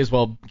fight. I may as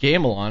well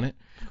gamble on it.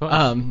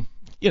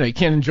 You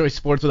can't enjoy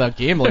sports without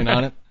gambling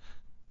on it.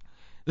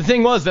 The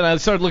thing was that I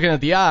started looking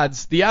at the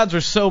odds. The odds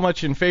were so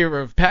much in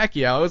favor of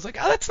Pacquiao. I was like,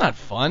 oh, that's not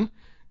fun.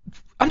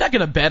 I'm not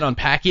going to bet on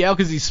Pacquiao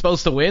because he's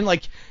supposed to win.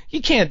 Like,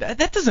 you can't.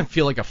 That doesn't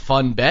feel like a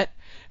fun bet.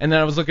 And then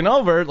I was looking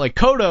over, like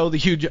Cotto, the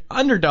huge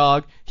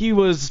underdog, he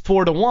was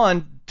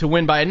 4-1 to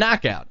win by a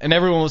knockout. And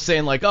everyone was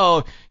saying, like,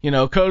 oh,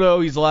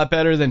 Cotto, he's a lot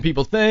better than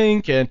people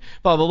think, and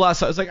blah, blah, blah.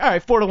 So I was like, all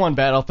right, 4-1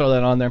 bet. I'll throw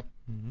that on there.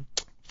 Mm-hmm.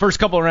 First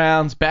couple of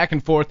rounds, back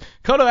and forth.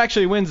 Cotto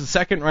actually wins the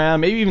second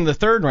round, maybe even the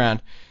third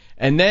round.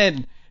 And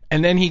then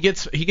he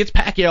gets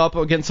Pacquiao up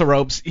against the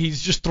ropes.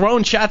 He's just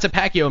throwing shots at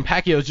Pacquiao, and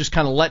Pacquiao's just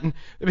kind of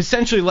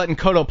essentially letting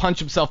Cotto punch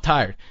himself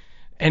tired.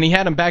 And he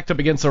had him backed up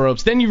against the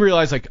ropes. Then you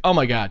realize, like, oh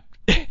my God,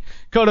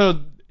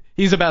 Cotto,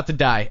 he's about to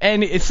die.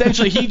 And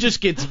essentially he just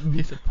gets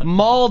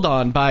mauled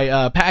on by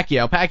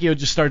Pacquiao. Pacquiao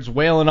just starts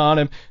wailing on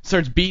him,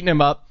 starts beating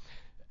him up.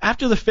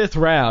 After the fifth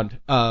round,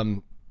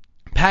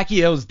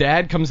 Pacquiao's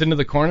dad comes into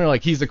the corner,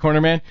 like he's the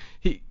corner man.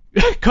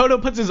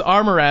 Cotto puts his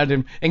arm around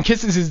him and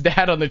kisses his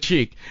dad on the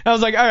cheek. I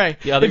was like, all right.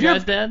 The other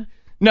guy's dad?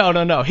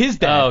 No, his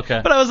dad. Oh, okay.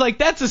 But I was like,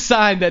 that's a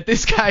sign that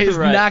this guy is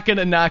not going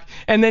to knock.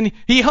 And then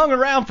he hung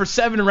around for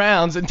 7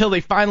 rounds until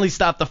they finally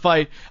stopped the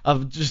fight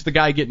of just the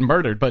guy getting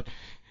murdered. But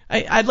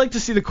I'd like to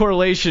see the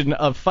correlation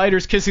of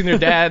fighters kissing their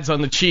dads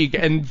on the cheek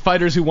and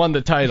fighters who won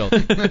the title.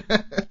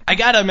 I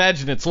got to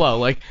imagine it's low.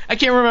 Like, I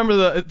can't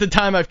remember the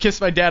time I've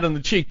kissed my dad on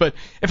the cheek, but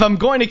if I'm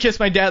going to kiss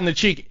my dad on the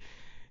cheek,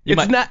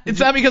 it's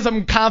not because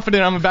I'm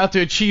confident I'm about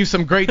to achieve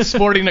some great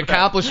sporting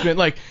accomplishment.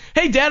 Like,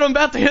 hey, Dad, I'm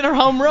about to hit a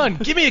home run.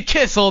 Give me a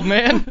kiss, old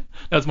man.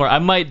 That's more, I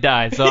might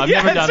die, so I've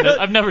never done this.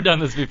 I've never done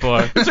this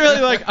before. It's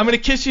really like, I'm going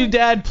to kiss you,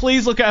 Dad.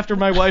 Please look after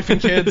my wife and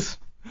kids.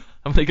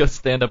 I'm going to go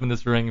stand up in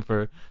this ring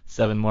for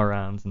 7 more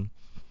rounds.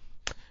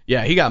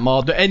 Yeah, he got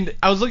mauled. And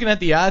I was looking at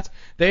the odds.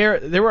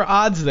 There were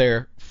odds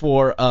there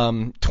for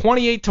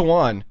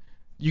 28-1.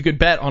 You could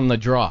bet on the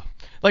draw.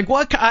 Like,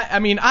 what?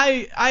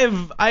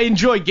 I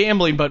enjoy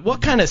gambling, but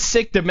what kind of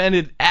sick,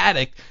 demented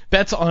addict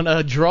bets on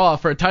a draw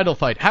for a title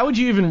fight? How would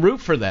you even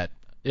root for that?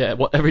 Yeah,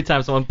 well, every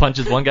time someone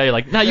punches one guy, you're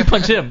like, you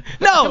punch him.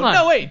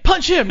 No, wait,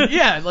 punch him.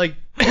 Yeah, like,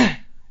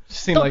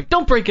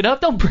 don't break it up.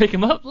 Don't break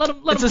him up. Let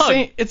him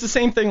hug. It's the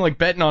same thing like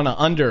betting on an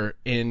under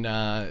in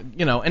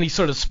any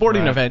sort of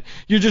sporting event.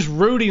 You're just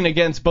rooting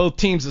against both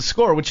teams to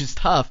score, which is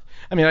tough.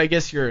 I mean, I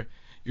guess you're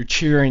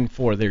cheering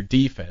for their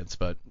defense,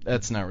 but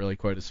that's not really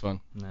quite as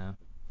fun. No.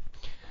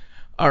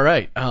 All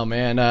right. Oh,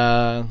 man.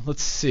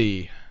 Let's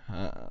see.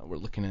 We're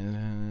looking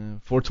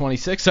at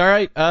 426. All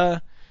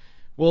right.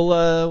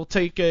 We'll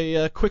take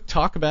a quick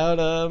talk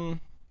about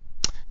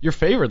your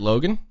favorite,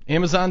 Logan,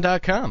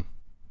 Amazon.com.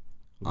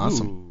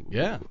 Awesome. Ooh,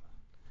 yeah.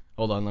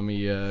 Hold on. Let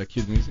me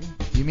cue the music.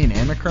 You mean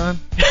Amacron?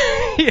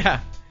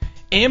 Yeah.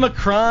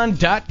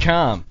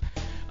 Amacron.com.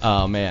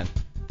 Oh, man.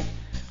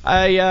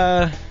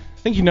 I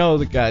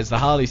think guys, the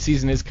holiday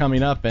season is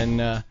coming up,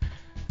 and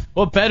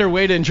what better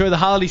way to enjoy the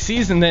holiday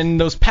season than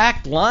those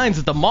packed lines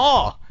at the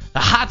mall? The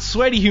hot,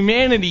 sweaty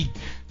humanity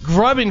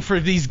grubbing for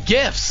these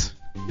gifts.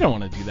 You don't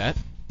want to do that.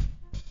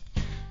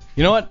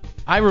 You know what?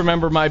 I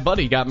remember my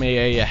buddy got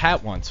me a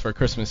hat once for a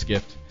Christmas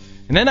gift.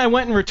 And then I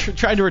went and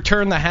tried to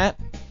return the hat.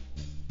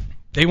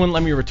 They wouldn't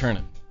let me return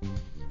it.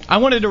 I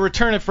wanted to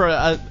return it for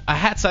a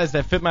hat size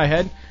that fit my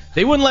head.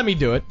 They wouldn't let me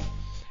do it.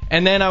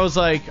 And then I was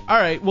like, all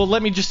right, well,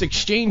 let me just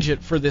exchange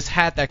it for this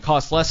hat that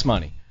costs less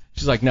money.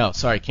 She's like, no,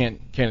 sorry,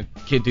 can't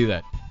do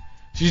that.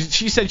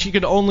 She said she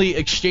could only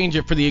exchange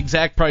it for the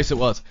exact price it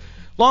was.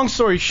 Long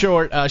story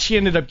short, she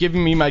ended up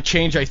giving me my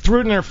change. I threw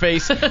it in her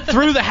face,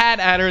 threw the hat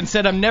at her, and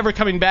said, I'm never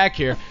coming back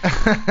here.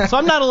 So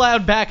I'm not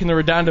allowed back in the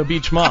Redondo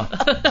Beach Mall.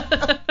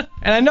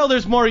 And I know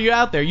there's more of you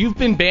out there. You've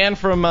been banned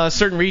from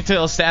certain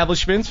retail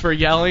establishments for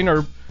yelling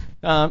or,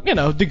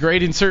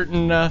 degrading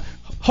certain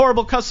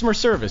horrible customer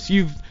service.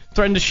 You've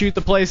threatened to shoot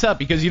the place up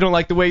because you don't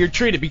like the way you're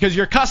treated because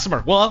you're a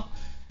customer. Well,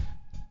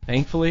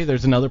 thankfully,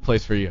 there's another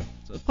place for you.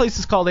 So the place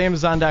is called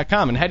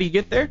Amazon.com. And how do you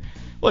get there?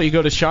 Well, you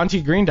go to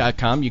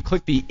ShantiGreen.com, you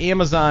click the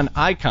Amazon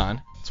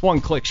icon. It's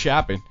one-click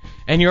shopping,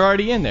 and you're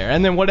already in there.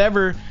 And then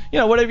whatever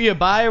you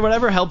buy or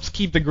whatever helps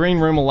keep the green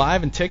room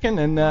alive and ticking.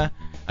 And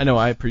I know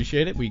I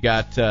appreciate it. We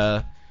got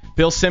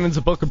Bill Simmons'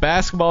 A Book of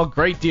Basketball.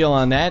 Great deal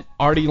on that.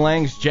 Artie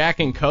Lang's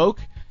Jack and Coke.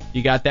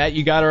 You got that.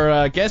 You got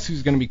our guest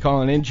who's going to be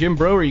calling in, Jim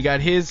Breuer. You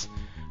got his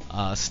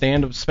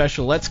stand-up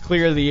special, Let's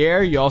Clear the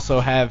Air. You also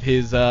have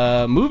his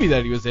movie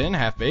that he was in,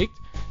 Half Baked.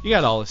 You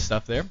got all this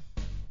stuff there.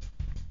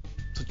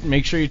 So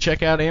make sure you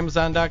check out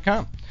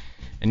Amazon.com.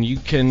 And you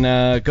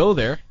can go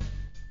there,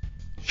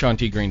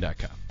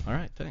 ShantiGreen.com. All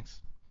right, thanks.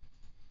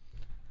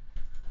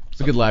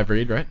 It's a good live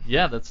read, right?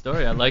 Yeah, that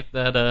story. I like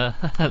that.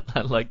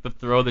 I like the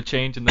throw the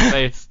change in the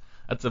face.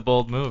 That's a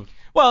bold move.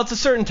 Well, it's a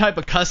certain type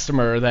of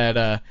customer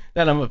that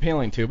I'm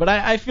appealing to, but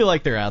I feel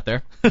like they're out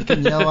there. You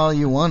can yell all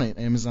you want at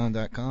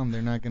Amazon.com.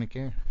 They're not going to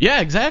care.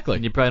 Yeah, exactly.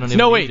 And you probably don't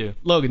even need to.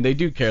 Logan, they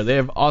do care. They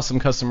have awesome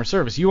customer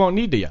service. You won't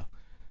need to yell.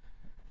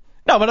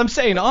 No, but I'm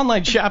saying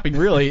online shopping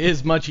really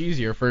is much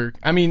easier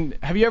have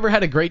you ever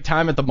had a great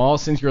time at the mall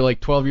since you're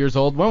like 12 years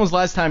old? When was the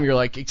last time you were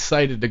like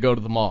excited to go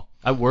to the mall?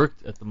 I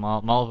worked at the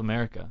Mall of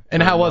America.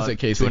 And how was it,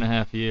 Casey?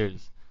 2.5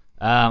 years.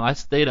 I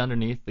stayed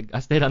I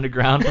stayed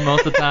underground for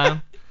most of the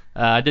time.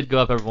 I did go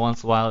up every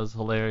once in a while. It was a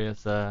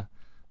hilarious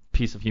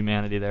piece of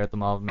humanity there at the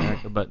Mall of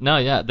America. But no,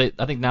 yeah,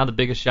 I think now the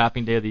biggest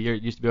shopping day of the year,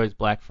 it used to be always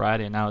Black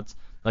Friday, and now it's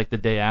like the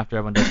day after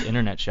everyone does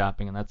internet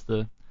shopping, and that's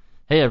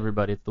hey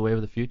everybody, it's the wave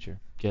of the future.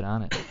 get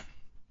on it.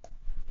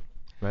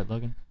 Right,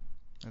 Logan?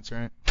 That's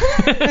right.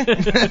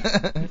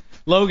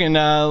 Logan,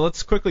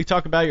 let's quickly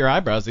talk about your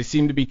eyebrows. They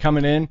seem to be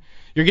coming in.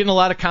 You're getting a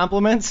lot of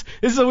compliments.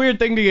 This is a weird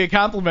thing to get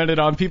complimented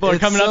on. People are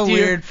coming up to you.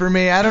 It's so weird for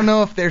me. I don't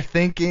know if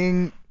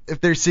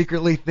they're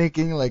secretly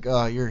thinking like,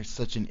 oh, you're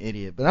such an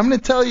idiot. But I'm going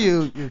to tell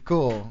you you're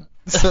cool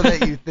so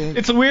that you think.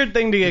 It's a weird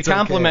thing to get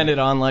complimented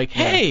on, like,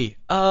 hey,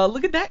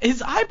 look at that.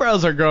 His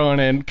eyebrows are growing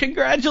in.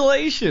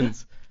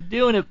 Congratulations.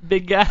 Doing it,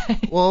 big guy.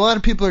 Well, a lot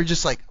of people are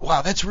just like,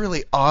 wow, that's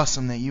really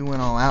awesome that you went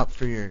all out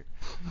for your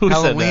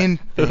Halloween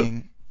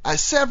thing.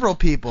 Several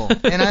people.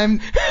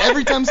 And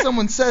every time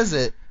someone says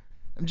it,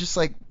 I'm just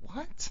like,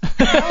 what?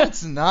 No,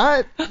 it's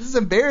not. This is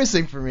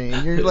embarrassing for me.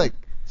 And you're like,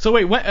 so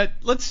wait,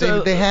 let's.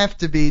 They have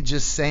to be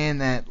just saying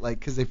that like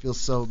because they feel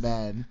so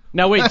bad.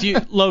 Now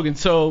wait, Logan?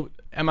 So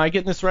am I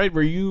getting this right?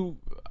 Are you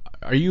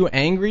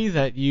angry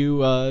that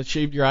you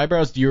shaved your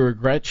eyebrows? Do you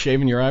regret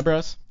shaving your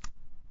eyebrows?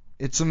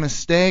 It's a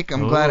mistake.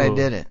 I'm glad I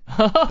did it.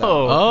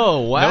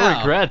 Oh, wow. No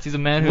regrets. He's a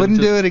man who wouldn't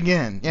do it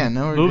again. Yeah,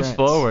 no regrets. Moves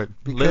forward.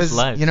 Because lives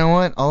life. You know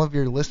what? All of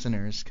your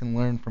listeners can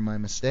learn from my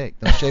mistake.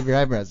 Don't shave your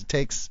eyebrows. It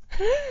takes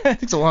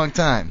a long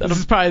time. This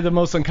is probably the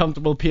most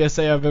uncomfortable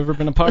PSA I've ever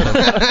been a part of.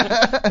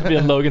 It'll be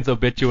in Logan's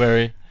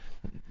obituary.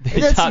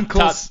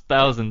 Top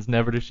thousands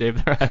never to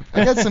shave their eyebrows.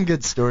 I got some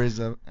good stories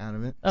out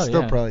of it. Oh,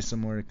 Still yeah. probably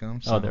some more to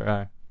come. So. Oh, there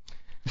are.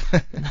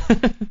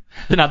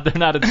 They're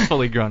not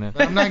fully grown in.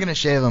 But I'm not gonna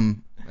shave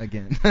them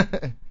again.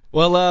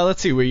 Well,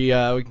 let's see. We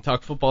can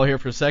talk football here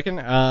for a second.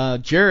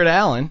 Jared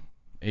Allen,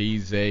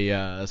 he's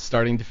a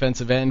starting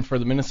defensive end for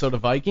the Minnesota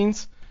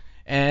Vikings,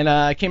 and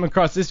I came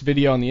across this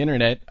video on the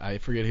internet. I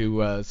forget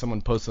who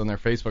someone posted on their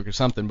Facebook or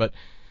something, but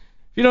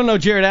if you don't know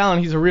Jared Allen,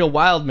 he's a real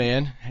wild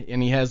man,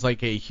 and he has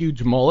like a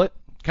huge mullet.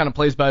 Kind of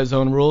plays by his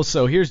own rules.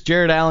 So here's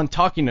Jared Allen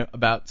talking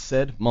about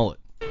said mullet.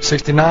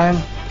 69.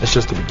 That's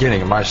just the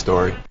beginning of my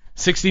story.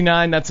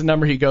 69, that's the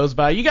number he goes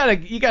by. You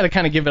gotta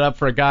kind of give it up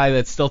for a guy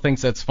that still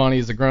thinks that's funny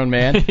as a grown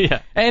man.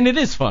 Yeah. And it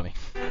is funny.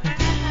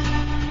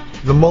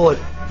 The mullet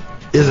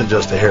isn't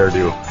just a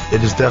hairdo.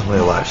 It is definitely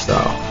a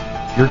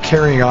lifestyle. You're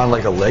carrying on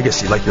like a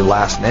legacy, like your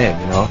last name,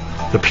 you know?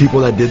 The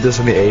people that did this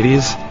in the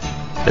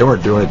 80s, they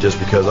weren't doing it just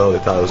because, they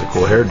thought it was a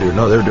cool hairdo.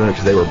 No, they were doing it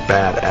because they were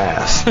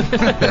badass.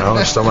 You know,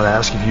 if someone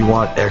asks if you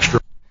want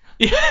extra...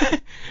 Yeah.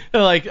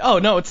 They're like, oh,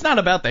 no, it's not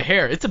about the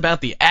hair. It's about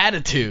the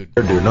attitude.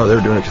 No, they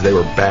were doing it because they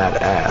were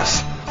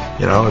badass.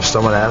 You know, if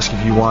someone asks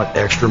if you want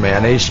extra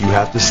mayonnaise, you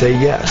have to say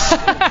yes.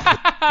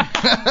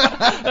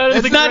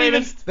 It's not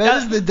even...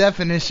 That is the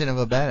definition of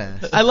a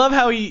badass. I love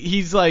how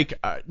he's like,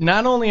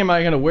 not only am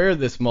I going to wear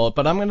this mullet,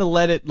 but I'm going to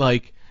let it,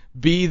 like,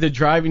 be the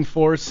driving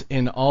force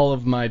in all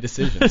of my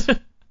decisions.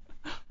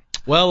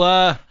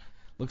 Well,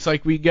 looks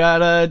like we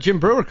got Jim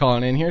Breuer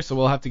calling in here, so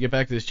we'll have to get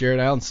back to this Jared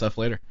Allen stuff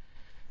later.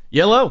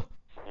 Yellow.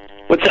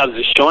 What's up, is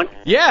this Sean?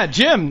 Yeah,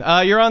 Jim,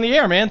 you're on the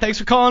air, man. Thanks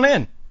for calling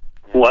in.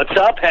 What's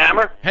up,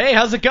 Hammer? Hey,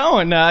 how's it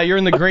going? You're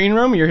in the green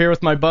room. You're here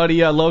with my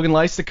buddy Logan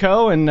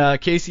Lystico and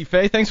Casey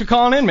Feigh. Thanks for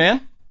calling in,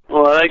 man.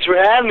 Well, thanks for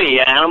having me, you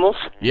animals.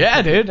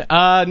 Yeah, dude.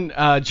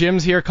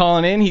 Jim's here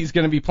calling in. He's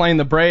going to be playing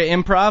the Breuer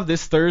Improv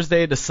this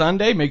Thursday to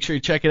Sunday. Make sure you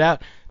check it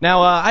out.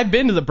 Now, I've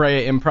been to the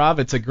Breuer Improv.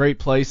 It's a great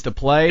place to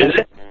play. Is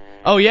it?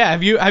 Oh, yeah.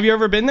 Have you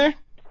ever been there?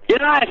 You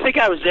know, I think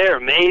I was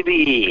there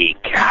maybe,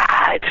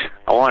 I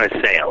want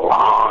to say a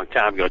long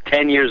time ago,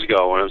 10 years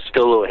ago when I was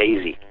still a little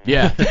hazy.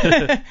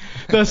 Yeah.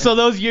 So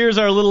those years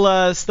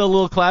are still a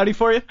little cloudy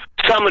for you?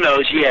 Some of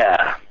those,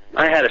 yeah.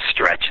 I had a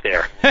stretch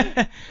there.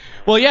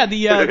 Well, yeah,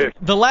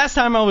 the last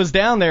time I was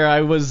down there,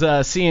 I was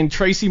seeing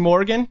Tracy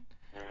Morgan.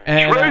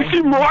 And,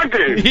 Tracy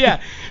Morgan! Yeah,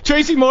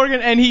 Tracy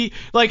Morgan, and he,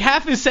 like,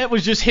 half his set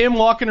was just him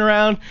walking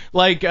around,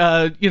 like,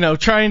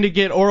 trying to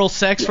get oral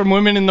sex from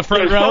women in the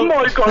front row.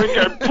 Somebody's going to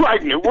get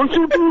pregnant once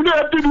you do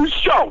that to the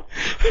show.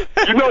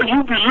 You know,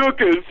 you be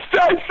looking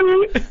sexy.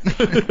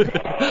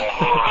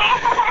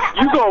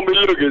 You going to be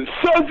looking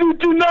sexy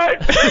tonight.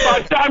 By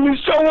the time you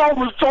show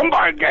over,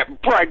 somebody getting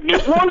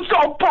pregnant. What's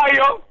up,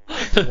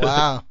 player?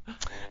 Wow.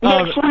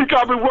 Next week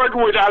I'll be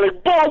working with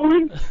Alec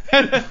Baldwin,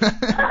 and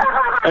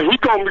he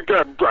gonna be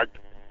getting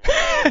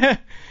pregnant.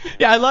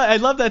 Yeah, I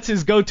love that's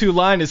his go-to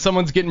line is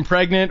someone's getting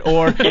pregnant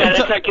or... Yeah,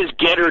 that's like his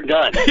get her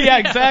done. Yeah,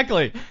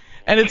 exactly.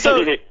 And it's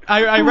so...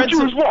 I read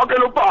was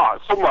walking a bar,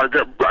 somebody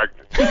getting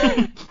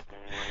pregnant.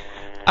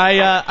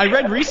 I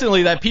read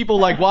recently that people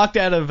like walked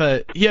out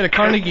of he had a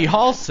Carnegie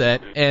Hall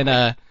set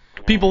and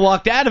people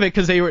walked out of it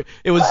because it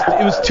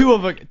was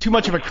too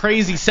much of a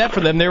crazy set for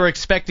them. They were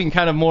expecting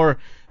kind of more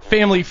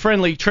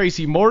family-friendly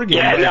Tracy Morgan.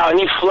 Yeah, no,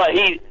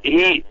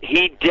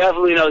 he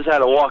definitely knows how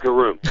to walk a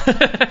room.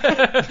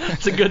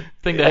 It's a good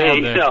thing to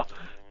have there.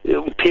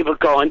 So, people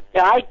going,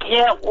 I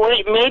can't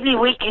wait. Maybe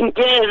we can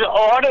get his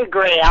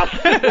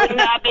autograph. Wouldn't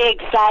that be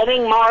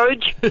exciting,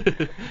 Marge?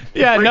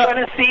 Yeah, We're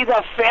going to see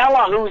the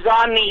fella who's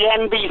on the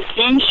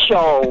NBC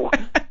show.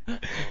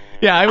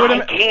 Yeah,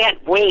 I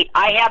can't wait.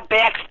 I have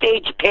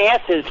backstage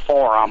passes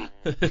for him.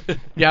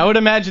 Yeah, I would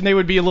imagine they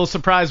would be a little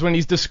surprised when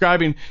he's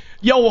describing,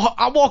 yo,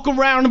 I walk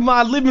around in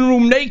my living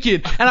room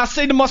naked, and I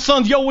say to my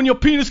sons, yo, when your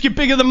penis get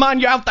bigger than mine,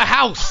 you're out the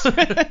house.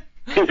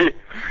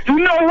 You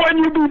know when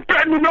you be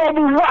bending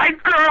over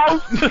white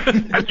girls,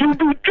 and you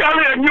be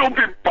telling and you'll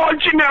be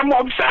punching them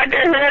upside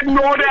their head and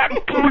all that,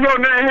 and pulling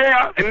on their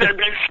hair, and they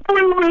be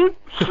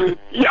screaming.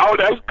 Yo,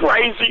 that's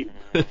crazy.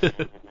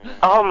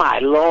 Oh, my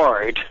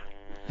Lord.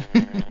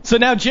 So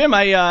now, Jim,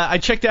 I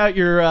checked out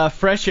your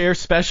Fresh Air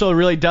special. I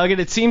really dug it.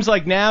 It seems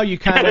like now you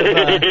kind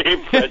of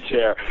Fresh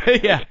Air.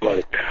 Yeah.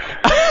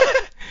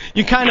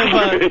 You kind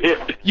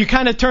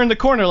of turned the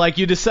corner. Like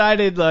you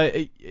decided.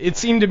 It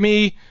seemed to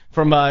me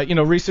from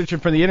researching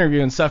for the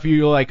interview and stuff.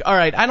 You were like, all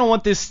right, I don't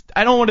want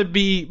to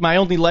be my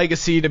only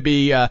legacy to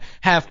be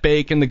Half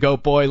Baked and the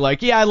Goat Boy.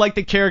 Like, yeah, I like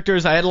the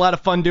characters. I had a lot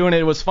of fun doing it.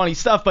 It was funny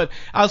stuff. But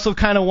I also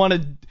kind of want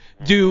to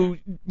do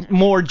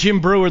more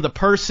Jim Breuer the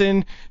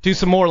person, do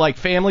some more like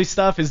family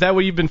stuff. Is that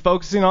what you've been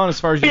focusing on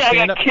as far as your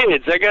stand-up? Yeah, I got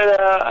kids.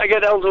 I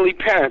got elderly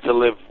parents I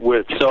live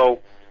with,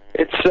 so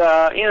it's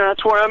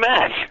that's where I'm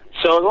at.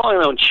 So as long as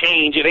I don't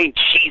change, it ain't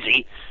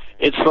cheesy.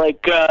 It's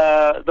like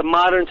the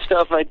modern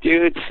stuff I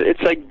do.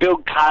 It's like Bill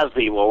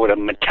Cosby with a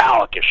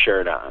Metallica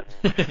shirt on.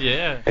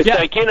 Yeah. It's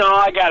like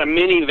I got a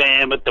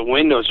minivan, but the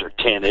windows are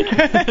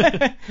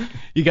tinted.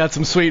 You got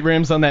some sweet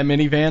rims on that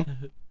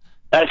minivan.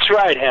 That's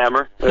right,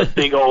 Hammer. A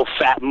big old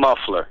fat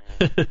muffler.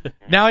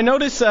 Now I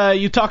notice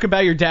you talk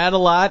about your dad a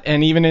lot,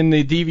 and even in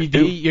the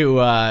DVD,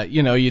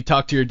 you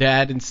talk to your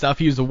dad and stuff.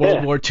 He was a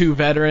World War II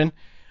veteran.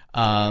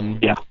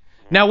 Yeah.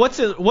 Now what's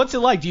it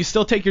like? Do you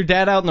still take your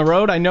dad out on the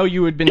road? I know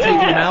you had been taking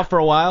him out for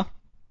a while.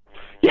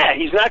 Yeah,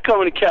 he's not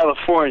coming to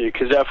California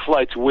because that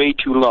flight's way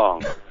too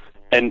long,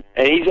 and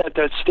he's at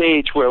that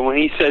stage where when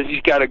he says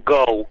he's got to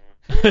go,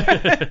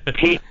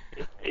 he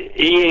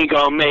ain't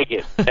gonna make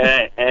it.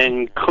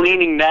 And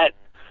cleaning that.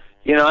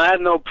 I have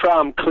no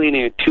problem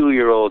cleaning a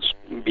 2-year-old's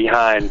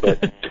behind,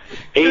 but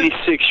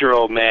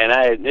 86-year-old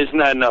man, there's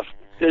not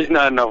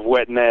enough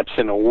wet naps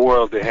in the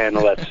world to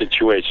handle that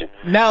situation.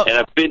 Now,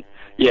 and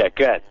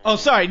go ahead. Oh,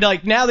 sorry.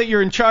 Like now that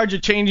you're in charge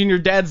of changing your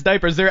dad's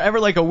diaper, is there ever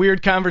like a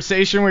weird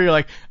conversation where you're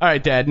like, all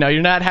right, Dad, no,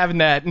 you're not having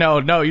that.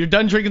 No, you're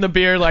done drinking the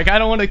beer. Like I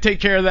don't want to take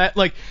care of that.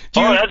 Like,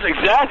 that's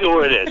exactly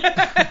what it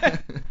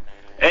is.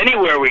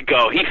 Anywhere we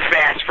go, he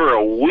fasts for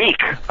a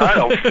week.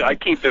 I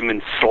keep him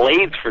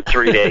enslaved for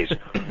 3 days.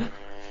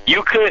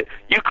 You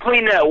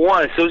clean that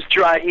once. Those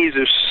dry heaves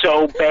are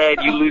so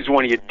bad you lose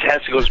one of your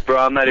testicles, bro.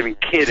 I'm not even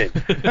kidding.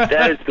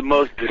 That is the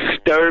most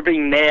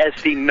disturbing,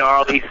 nasty,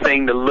 gnarly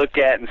thing to look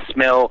at and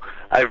smell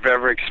I've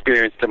ever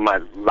experienced in my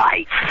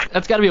life.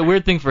 That's got to be a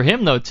weird thing for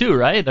him, though, too,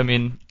 right? I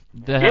mean...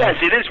 Yes,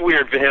 it is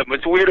weird for him.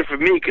 It's weirder for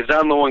me because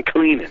I'm the one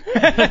cleaning.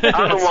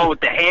 I'm the one with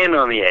the hand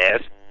on the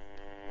ass.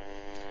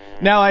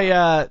 Now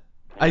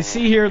I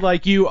see here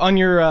like you on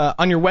your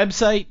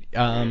website.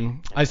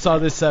 I saw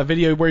this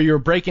video where you were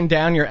breaking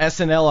down your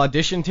SNL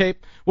audition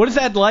tape. What is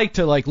that like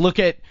to like look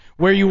at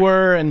where you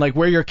were and like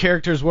where your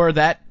characters were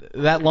that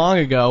long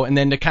ago, and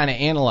then to kind of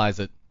analyze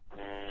it?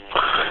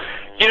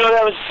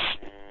 That was.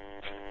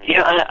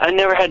 I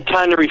never had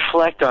time to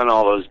reflect on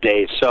all those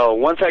days. So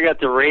once I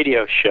got the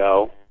radio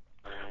show,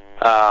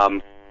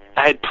 I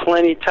had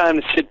plenty of time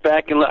to sit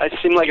back and I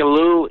seemed like a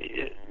little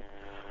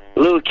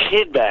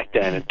kid back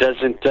then. It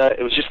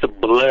was just a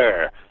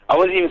blur. I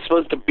wasn't even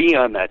supposed to be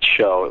on that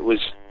show. It was.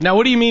 Now,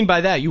 what do you mean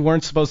by that? You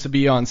weren't supposed to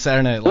be on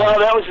Saturday Night Live. Well,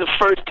 that was the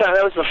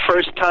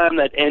first time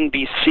that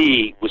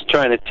NBC was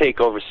trying to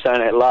take over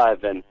Saturday Night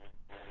Live, and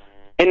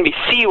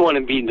NBC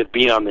wanted me to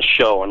be on the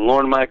show, and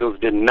Lorne Michaels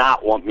did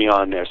not want me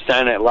on there.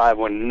 Saturday Night Live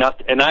went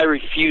nothing, and I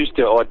refused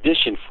to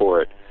audition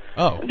for it.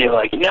 Oh. And they're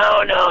like,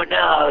 no,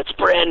 it's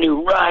brand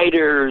new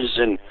writers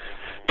and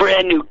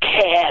brand new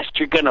cast.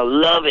 You're gonna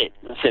love it.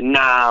 I said,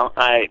 no.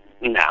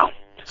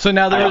 So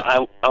now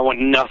I want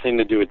nothing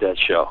to do with that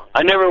show.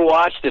 I never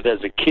watched it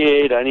as a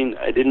kid. I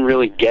didn't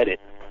really get it.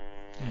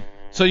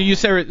 So you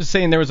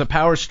saying there was a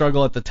power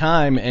struggle at the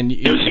time, and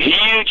it was a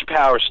huge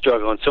power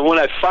struggle. And so when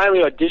I finally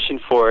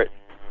auditioned for it,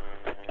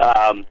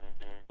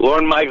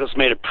 Lorne Michaels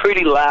made a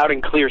pretty loud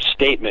and clear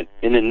statement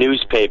in the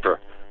newspaper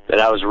that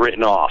I was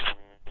written off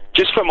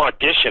just from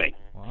auditioning.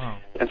 Wow.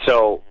 And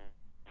so,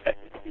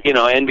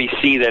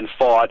 NBC then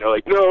fought. They're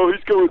like, no,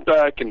 he's going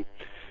back. And,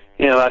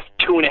 that's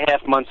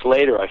 2.5 months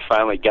later, I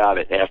finally got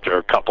it after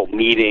a couple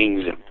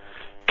meetings and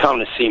come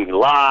to see me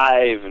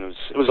live. And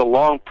it was a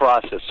long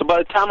process. So by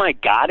the time I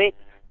got it,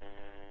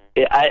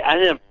 it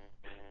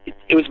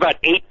was about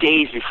 8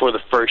 days before the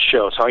first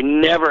show. So I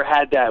never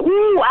had that,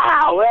 woo,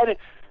 wow,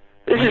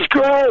 this is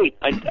great.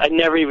 I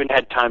never even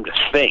had time to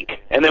think.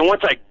 And then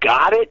once I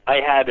got it, I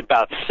had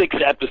about 6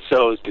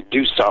 episodes to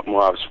do something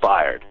where I was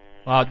fired.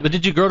 Wow, but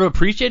did you grow to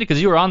appreciate it?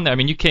 Because you were on there. I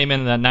mean, you came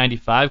in that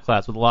 95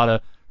 class with a lot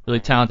of really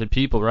talented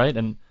people, right?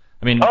 And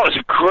I mean, it was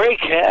a great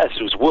cast.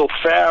 It was Will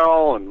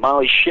Ferrell and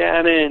Molly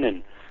Shannon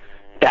and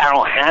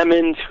Darrell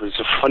Hammond. It was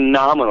a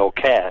phenomenal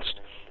cast.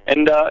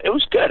 And it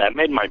was good. I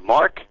made my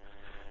mark,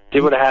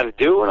 did what I had to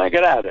do, and I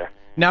got out of there.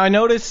 Now I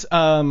notice,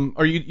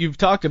 or you've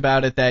talked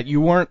about it, that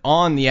you weren't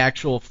on the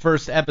actual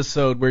first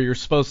episode where you're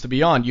supposed to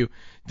be on.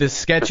 The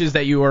sketches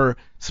that you were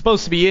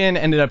supposed to be in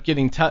ended up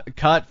getting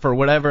cut for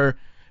whatever,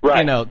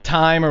 right,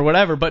 time or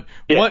whatever. But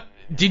what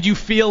did you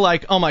feel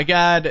like, oh my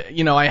God,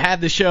 you know, I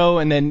had the show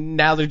and then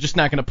now they're just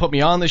not going to put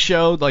me on the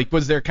show? Like,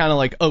 was there kind of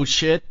like, oh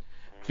shit,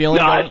 feeling?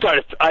 No, I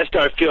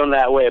started feeling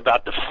that way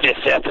about the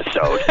 5th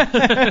episode.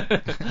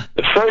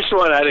 The first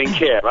one I didn't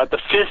care. About the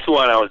 5th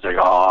one, I was like,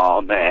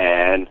 oh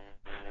man,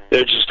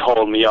 they're just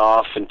holding me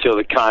off until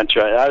the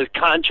contract. I was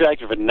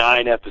contracted for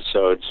 9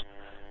 episodes,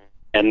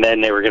 and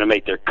then they were going to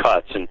make their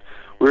cuts, and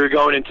we were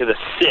going into the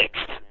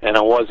 6th, and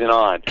I wasn't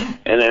on.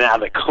 And then out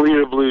of the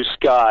clear blue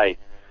sky,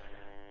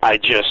 I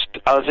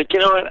was like, you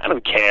know what? I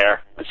don't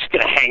care. I'm just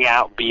gonna hang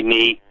out, be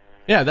me.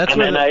 Yeah, that's.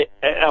 And then I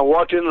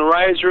walked in the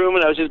writers' room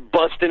and I was just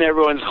busting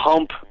everyone's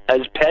hump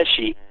as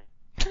Pesci.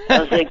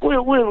 I was like, what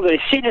are we gonna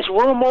sit in this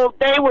room all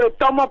day with a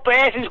thumb up our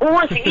asses? Who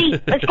wants to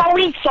eat? Let's go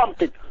eat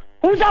something.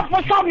 Who's up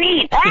for something to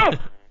eat? Huh?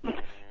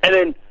 And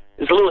then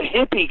this little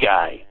hippie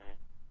guy,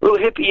 little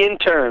hippie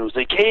intern, was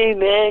like, hey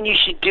man, you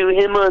should do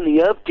him on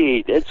the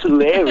update. That's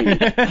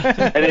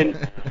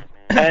hilarious.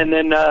 And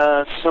then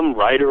some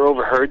writer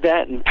overheard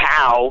that, and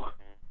pow,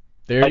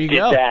 there you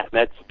go. I did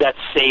that. That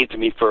saved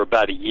me for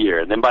about a year.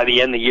 And then by the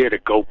end of the year, the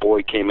Goat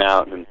Boy came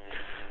out, and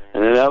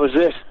then that was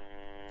it.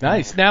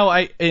 Nice. Now,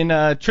 in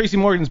Tracy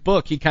Morgan's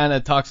book, he kind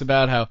of talks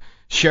about how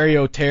Sherry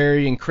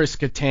O'Terry and Chris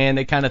Kattan,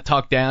 they kind of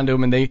talked down to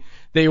him, and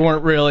they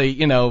weren't really,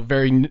 you know,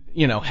 very,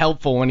 you know,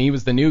 helpful when he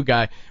was the new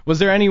guy. Was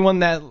there anyone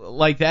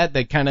like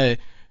that kind of,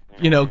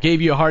 you know,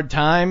 gave you a hard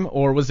time,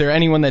 or was there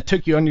anyone that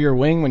took you under your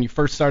wing when you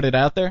first started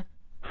out there?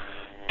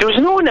 There was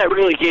no one that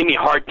really gave me a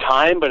hard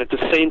time, but at the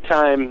same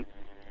time,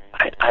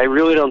 I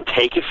really don't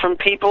take it from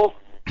people.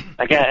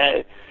 Like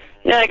I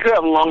grew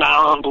up in Long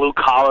Island, blue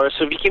collar,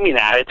 so if you give me an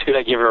attitude,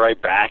 I give it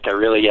right back. I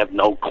really have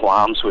no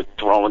qualms with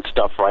throwing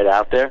stuff right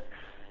out there.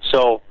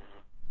 So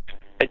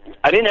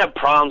I didn't have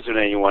problems with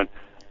anyone.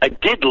 I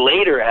did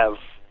later have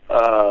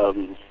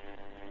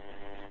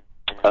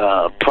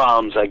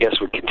problems, I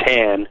guess, with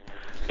Kattan.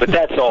 But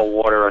that's all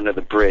water under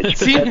the bridge.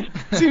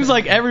 Seems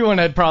like everyone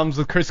had problems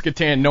with Chris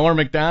Kattan. Norm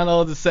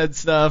Macdonald has said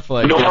stuff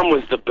like. Norm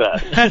was the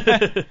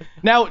best.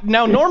 Now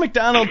Norm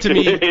Macdonald, to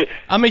me,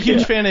 I'm a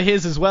huge fan of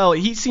his as well.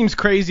 He seems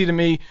crazy to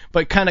me,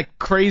 but kind of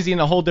crazy in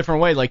a whole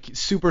different way. Like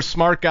super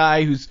smart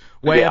guy who's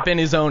way up in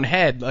his own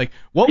head. Like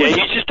what? Yeah,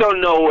 you just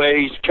don't know where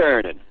he's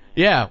turning.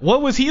 Yeah,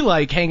 what was he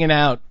like hanging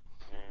out?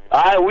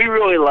 We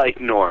really like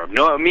Norm.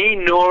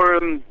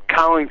 Norm,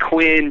 Colin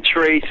Quinn,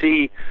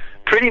 Tracy.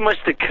 Pretty much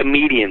the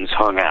comedians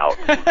hung out.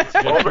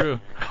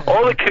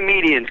 all the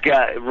comedians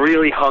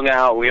really hung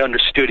out. We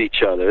understood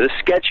each other. The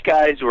sketch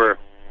guys they were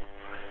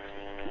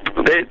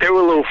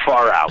a little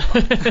far out.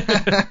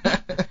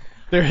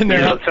 They're in there.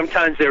 You know,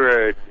 sometimes they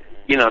were.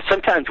 You know,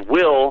 sometimes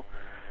Will,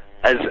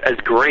 as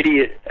great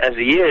as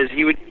he is,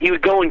 he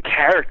would go in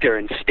character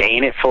and stay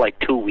in it for like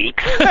 2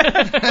 weeks. Was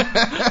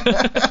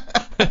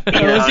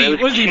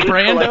he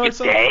Brando for like or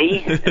something? A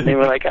day, and they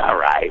were like, all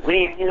right,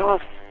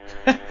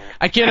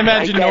 I can't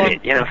imagine Norm.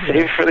 You know, save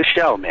it for the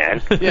show,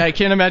 man. Yeah, I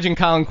can't imagine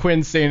Colin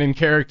Quinn staying in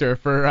character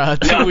for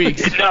 2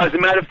 weeks. No, as a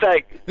matter of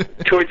fact,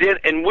 towards the end,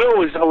 and Will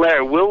was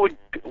hilarious.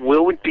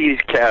 Will would be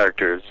his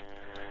characters,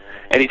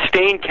 and he'd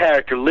stay in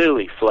character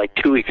literally for like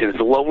 2 weeks. And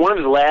one of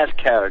his last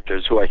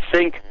characters, who I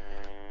think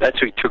that's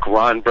who he took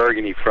Ron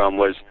Burgundy from,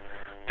 was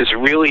this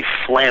really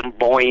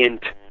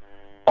flamboyant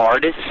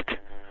artist,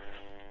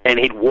 and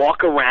he'd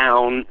walk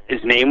around.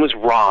 His name was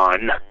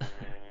Ron,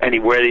 and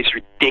he'd wear these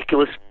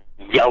ridiculous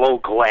yellow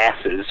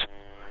glasses,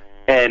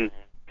 and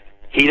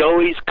he'd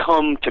always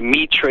come to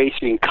meet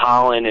Tracy and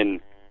Colin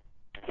and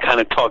kind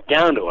of talk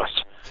down to us,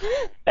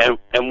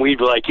 and we'd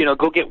be like, you know,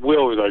 go get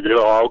Will. We'd like, you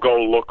know, I'll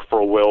go look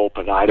for Will,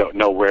 but I don't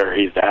know where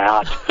he's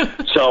at.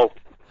 So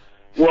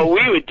what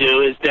we would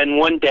do is then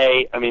one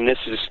day, I mean, this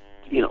is,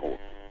 you know,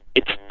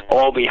 it's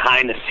all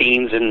behind the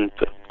scenes, and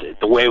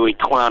the way we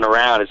clown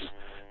around is,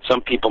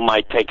 some people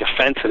might take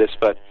offense to this,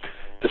 but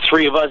the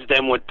three of us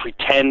then would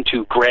pretend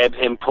to grab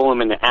him, pull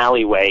him in the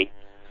alleyway,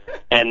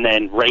 and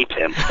then rape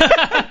him.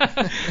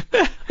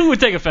 Who would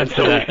take offense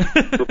to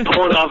that? We're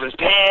pulling off his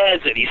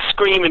pants, and he's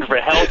screaming for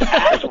help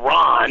as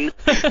Ron.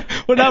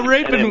 We're not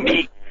raping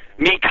him.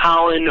 Me,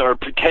 Colin, or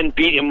pretend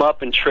beat him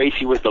up, and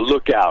Tracy was the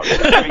lookout.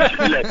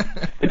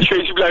 And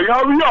Tracy would be like,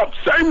 hurry up,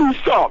 save me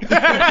some.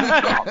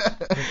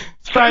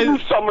 Save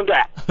me some of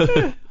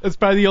that. That's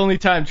probably the only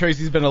time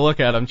Tracy's been a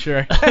lookout, I'm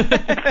sure.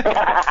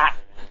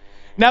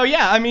 Now,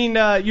 yeah, I mean,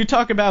 you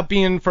talk about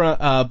being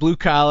from blue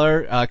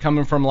collar,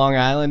 coming from Long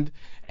Island,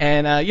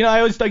 and you know, I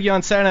always dug you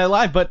on Saturday Night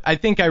Live, but I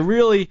think I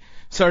really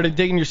started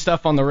digging your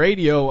stuff on the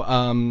radio.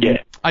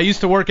 I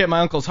used to work at my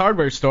uncle's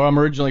hardware store. I'm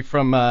originally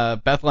from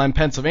Bethlehem,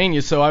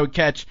 Pennsylvania, so I would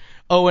catch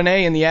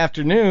O&A in the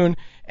afternoon,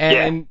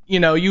 and you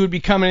know, you would be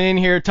coming in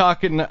here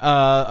talking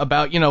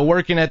about, you know,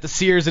 working at the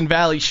Sears and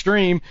Valley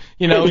Stream,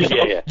 you know,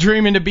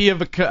 dreaming to be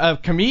a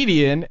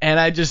comedian, and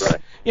I just,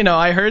 you know,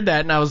 I heard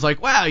that and I was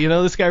like, wow, you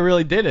know, this guy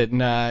really did it,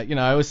 and you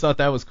know, I always thought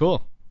that was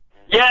cool.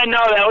 Yeah, no,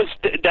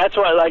 that's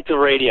why I like the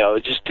radio.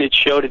 It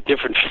showed a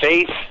different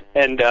face,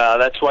 and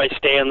that's why I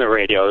stay on the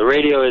radio. The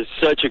radio is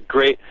such a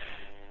great.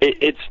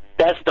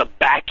 That's the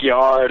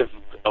backyard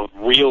of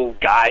real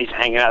guys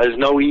hanging out. There's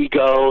no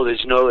ego.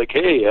 There's no like,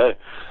 hey,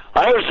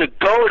 I was a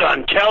goat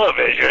on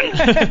television.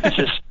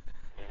 Just,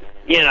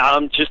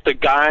 I'm just a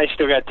guy. I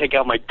still got to take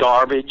out my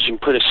garbage and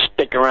put a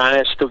stick around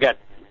it. I still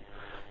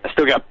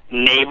got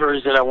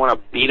neighbors that I want to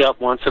beat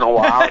up once in a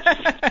while.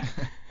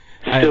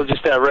 Still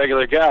just that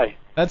regular guy.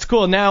 That's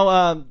cool.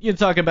 Now, you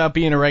talk about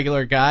being a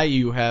regular guy.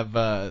 You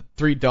have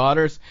 3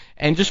 daughters,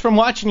 and just from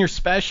watching your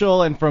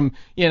special and from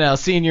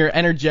seeing your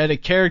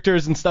energetic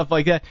characters and stuff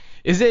like that,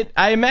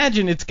 I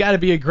imagine it's got to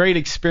be a great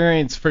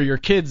experience for your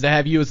kids to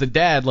have you as a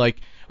dad.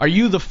 Like, are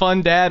you the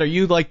fun dad? Are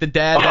you like the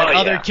dad that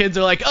other kids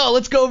are like, oh,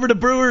 let's go over to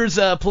Breuer's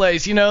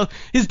place?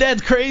 His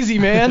dad's crazy,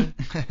 man.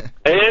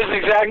 It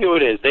is exactly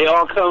what it is. They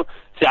all come.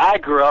 See,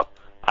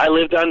 I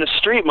lived on the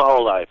street my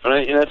whole life,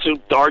 and that's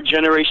what our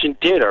generation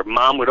did. Our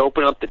mom would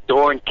open up the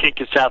door and kick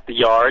us out the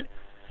yard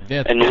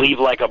and leave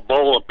like a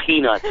bowl of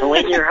peanuts. So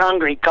when you're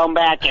hungry, come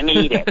back and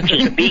eat it.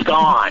 Just be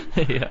gone.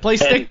 Play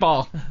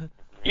stickball.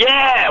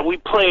 Yeah, we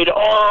played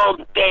all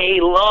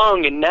day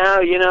long, and now,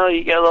 you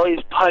got all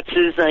these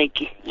putzes like,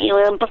 you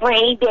want to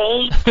play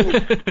dates?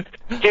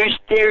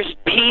 There's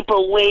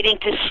people waiting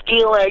to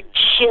steal our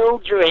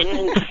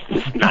children.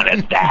 None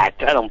of that.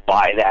 I don't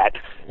buy that.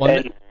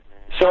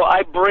 So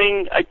I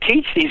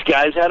teach these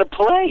guys how to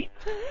play.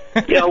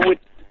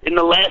 In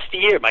the last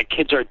year, my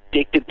kids are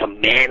addicted to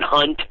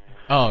Manhunt.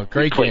 Oh,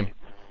 great game.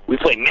 We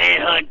play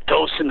Manhunt,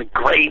 Ghosts in the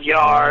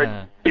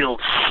Graveyard, build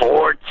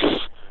forts.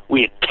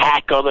 We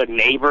attack other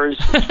neighbors.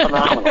 It's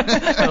phenomenal.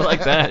 I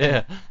like that,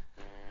 yeah.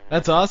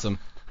 That's awesome.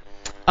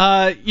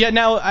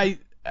 Now I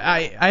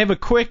have a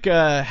quick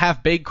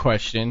half-baked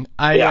question.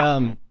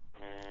 In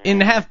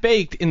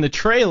Half-Baked, in the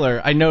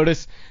trailer, I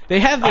noticed they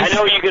have this... I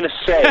know what you're going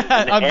to say.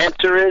 The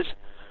answer is,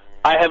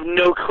 I have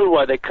no clue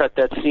why they cut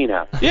that scene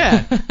out.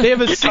 Yeah, they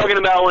have a. You're talking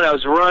about when I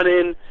was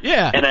running.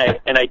 Yeah.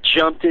 And I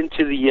jumped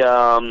into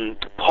the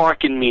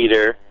parking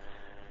meter.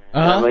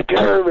 I'm like,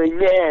 oh my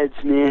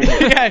nads, man.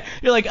 Yeah,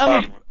 you're like,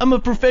 I'm a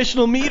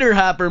professional meter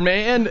hopper,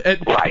 man.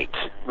 Right.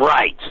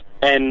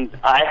 And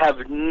I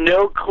have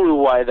no clue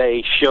why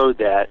they showed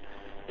that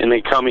in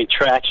the coming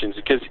attractions,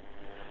 because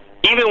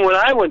even when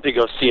I went to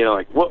go see it, I'm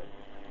like, what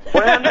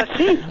happened to that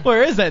scene?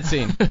 Where is that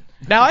scene?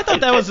 Now, I thought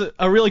that was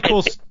a really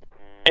cool...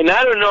 And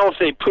I don't know if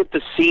they put the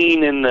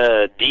scene in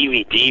the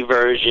DVD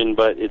version,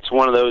 but it's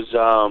one of those...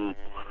 the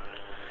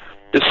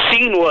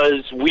scene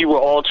was we were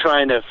all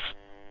trying to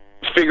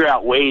figure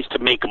out ways to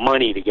make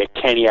money to get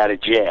Kenny out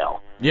of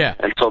jail. Yeah.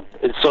 And so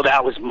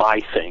that was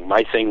my thing.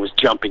 My thing was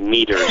jumping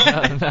meters.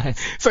 Oh, nice.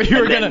 So you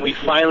were then we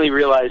finally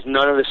realized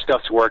none of the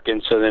stuff's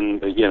working, so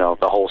then, the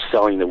whole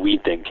selling the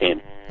weed thing came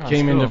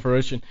into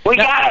fruition. We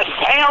gotta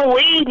sell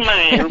weed,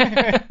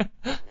 man!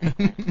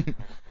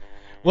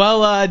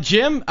 Well,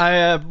 Jim,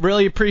 I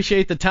really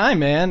appreciate the time,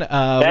 man.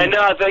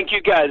 Thank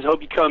you guys.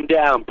 Hope you come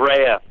down.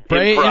 Breuer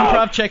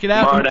Improv, check it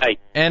out. Tomorrow night.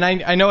 And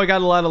I know I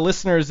got a lot of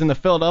listeners in the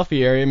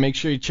Philadelphia area. Make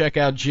sure you check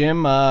out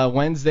Jim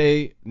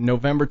Wednesday,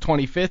 November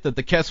 25th at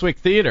the Keswick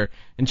Theater.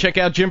 And check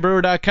out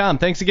JimBreuer.com.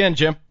 Thanks again,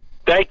 Jim.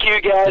 Thank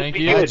you, guys. Thank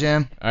you. Bye,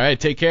 Jim. All right,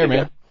 take care,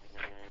 man.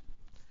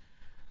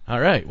 All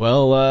right,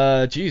 well,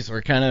 we're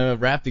kind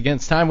of wrapped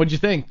against time. What'd you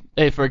think?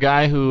 Hey, for a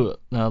guy who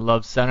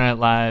loves Saturday Night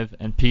Live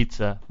and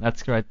pizza,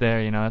 that's right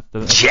there, that's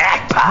the...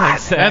 Jackpot!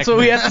 Exactly. That's what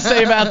we have to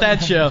say about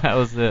that show. That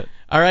was it.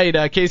 All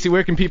right, Casey,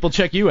 where can people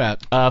check you out?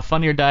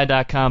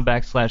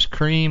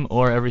 funnyordie.com/cream,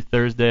 or every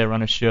Thursday I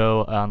run a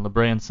show on La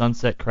Brea and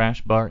Sunset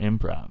Crash Bar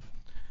Improv.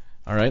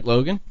 All right,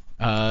 Logan,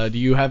 do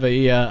you have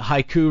a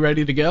haiku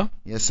ready to go?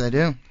 Yes, I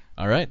do.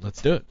 All right,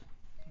 let's do it.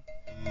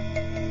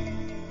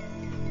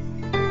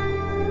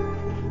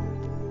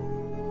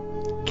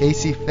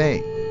 Casey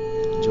Feigh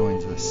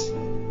joins us.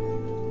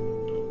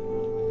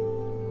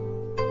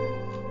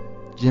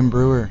 Jim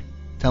Breuer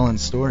telling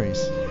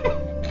stories.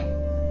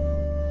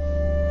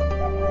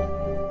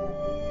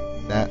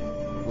 That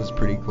was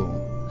pretty cool.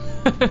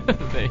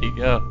 There you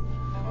go.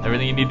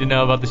 Everything you need to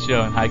know about the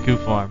show in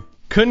haiku form.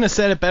 Couldn't have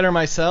said it better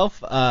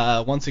myself.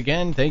 Once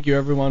again, thank you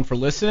everyone for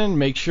listening.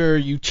 Make sure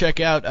you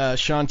check out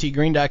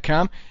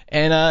SeanTGreen.com.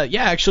 And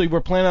actually, we're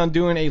planning on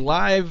doing a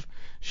live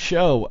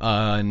show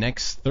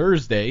next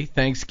Thursday,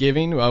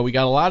 Thanksgiving. We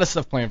got a lot of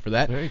stuff planned for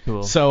that. Very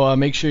cool. So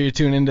make sure you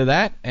tune into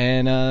that,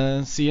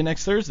 and see you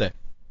next Thursday.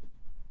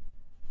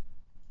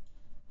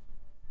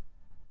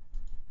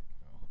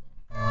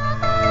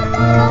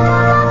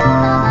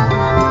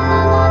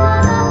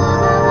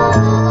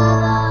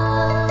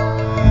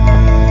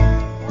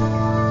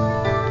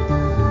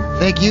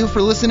 Thank you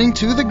for listening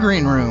to The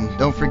Green Room.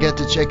 Don't forget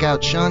to check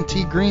out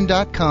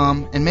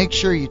SeanTGreen.com, and make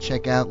sure you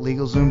check out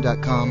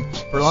LegalZoom.com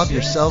for all of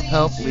your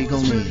self-help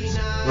legal needs.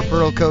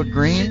 Referral code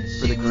GREEN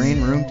for the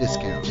Green Room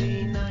discount.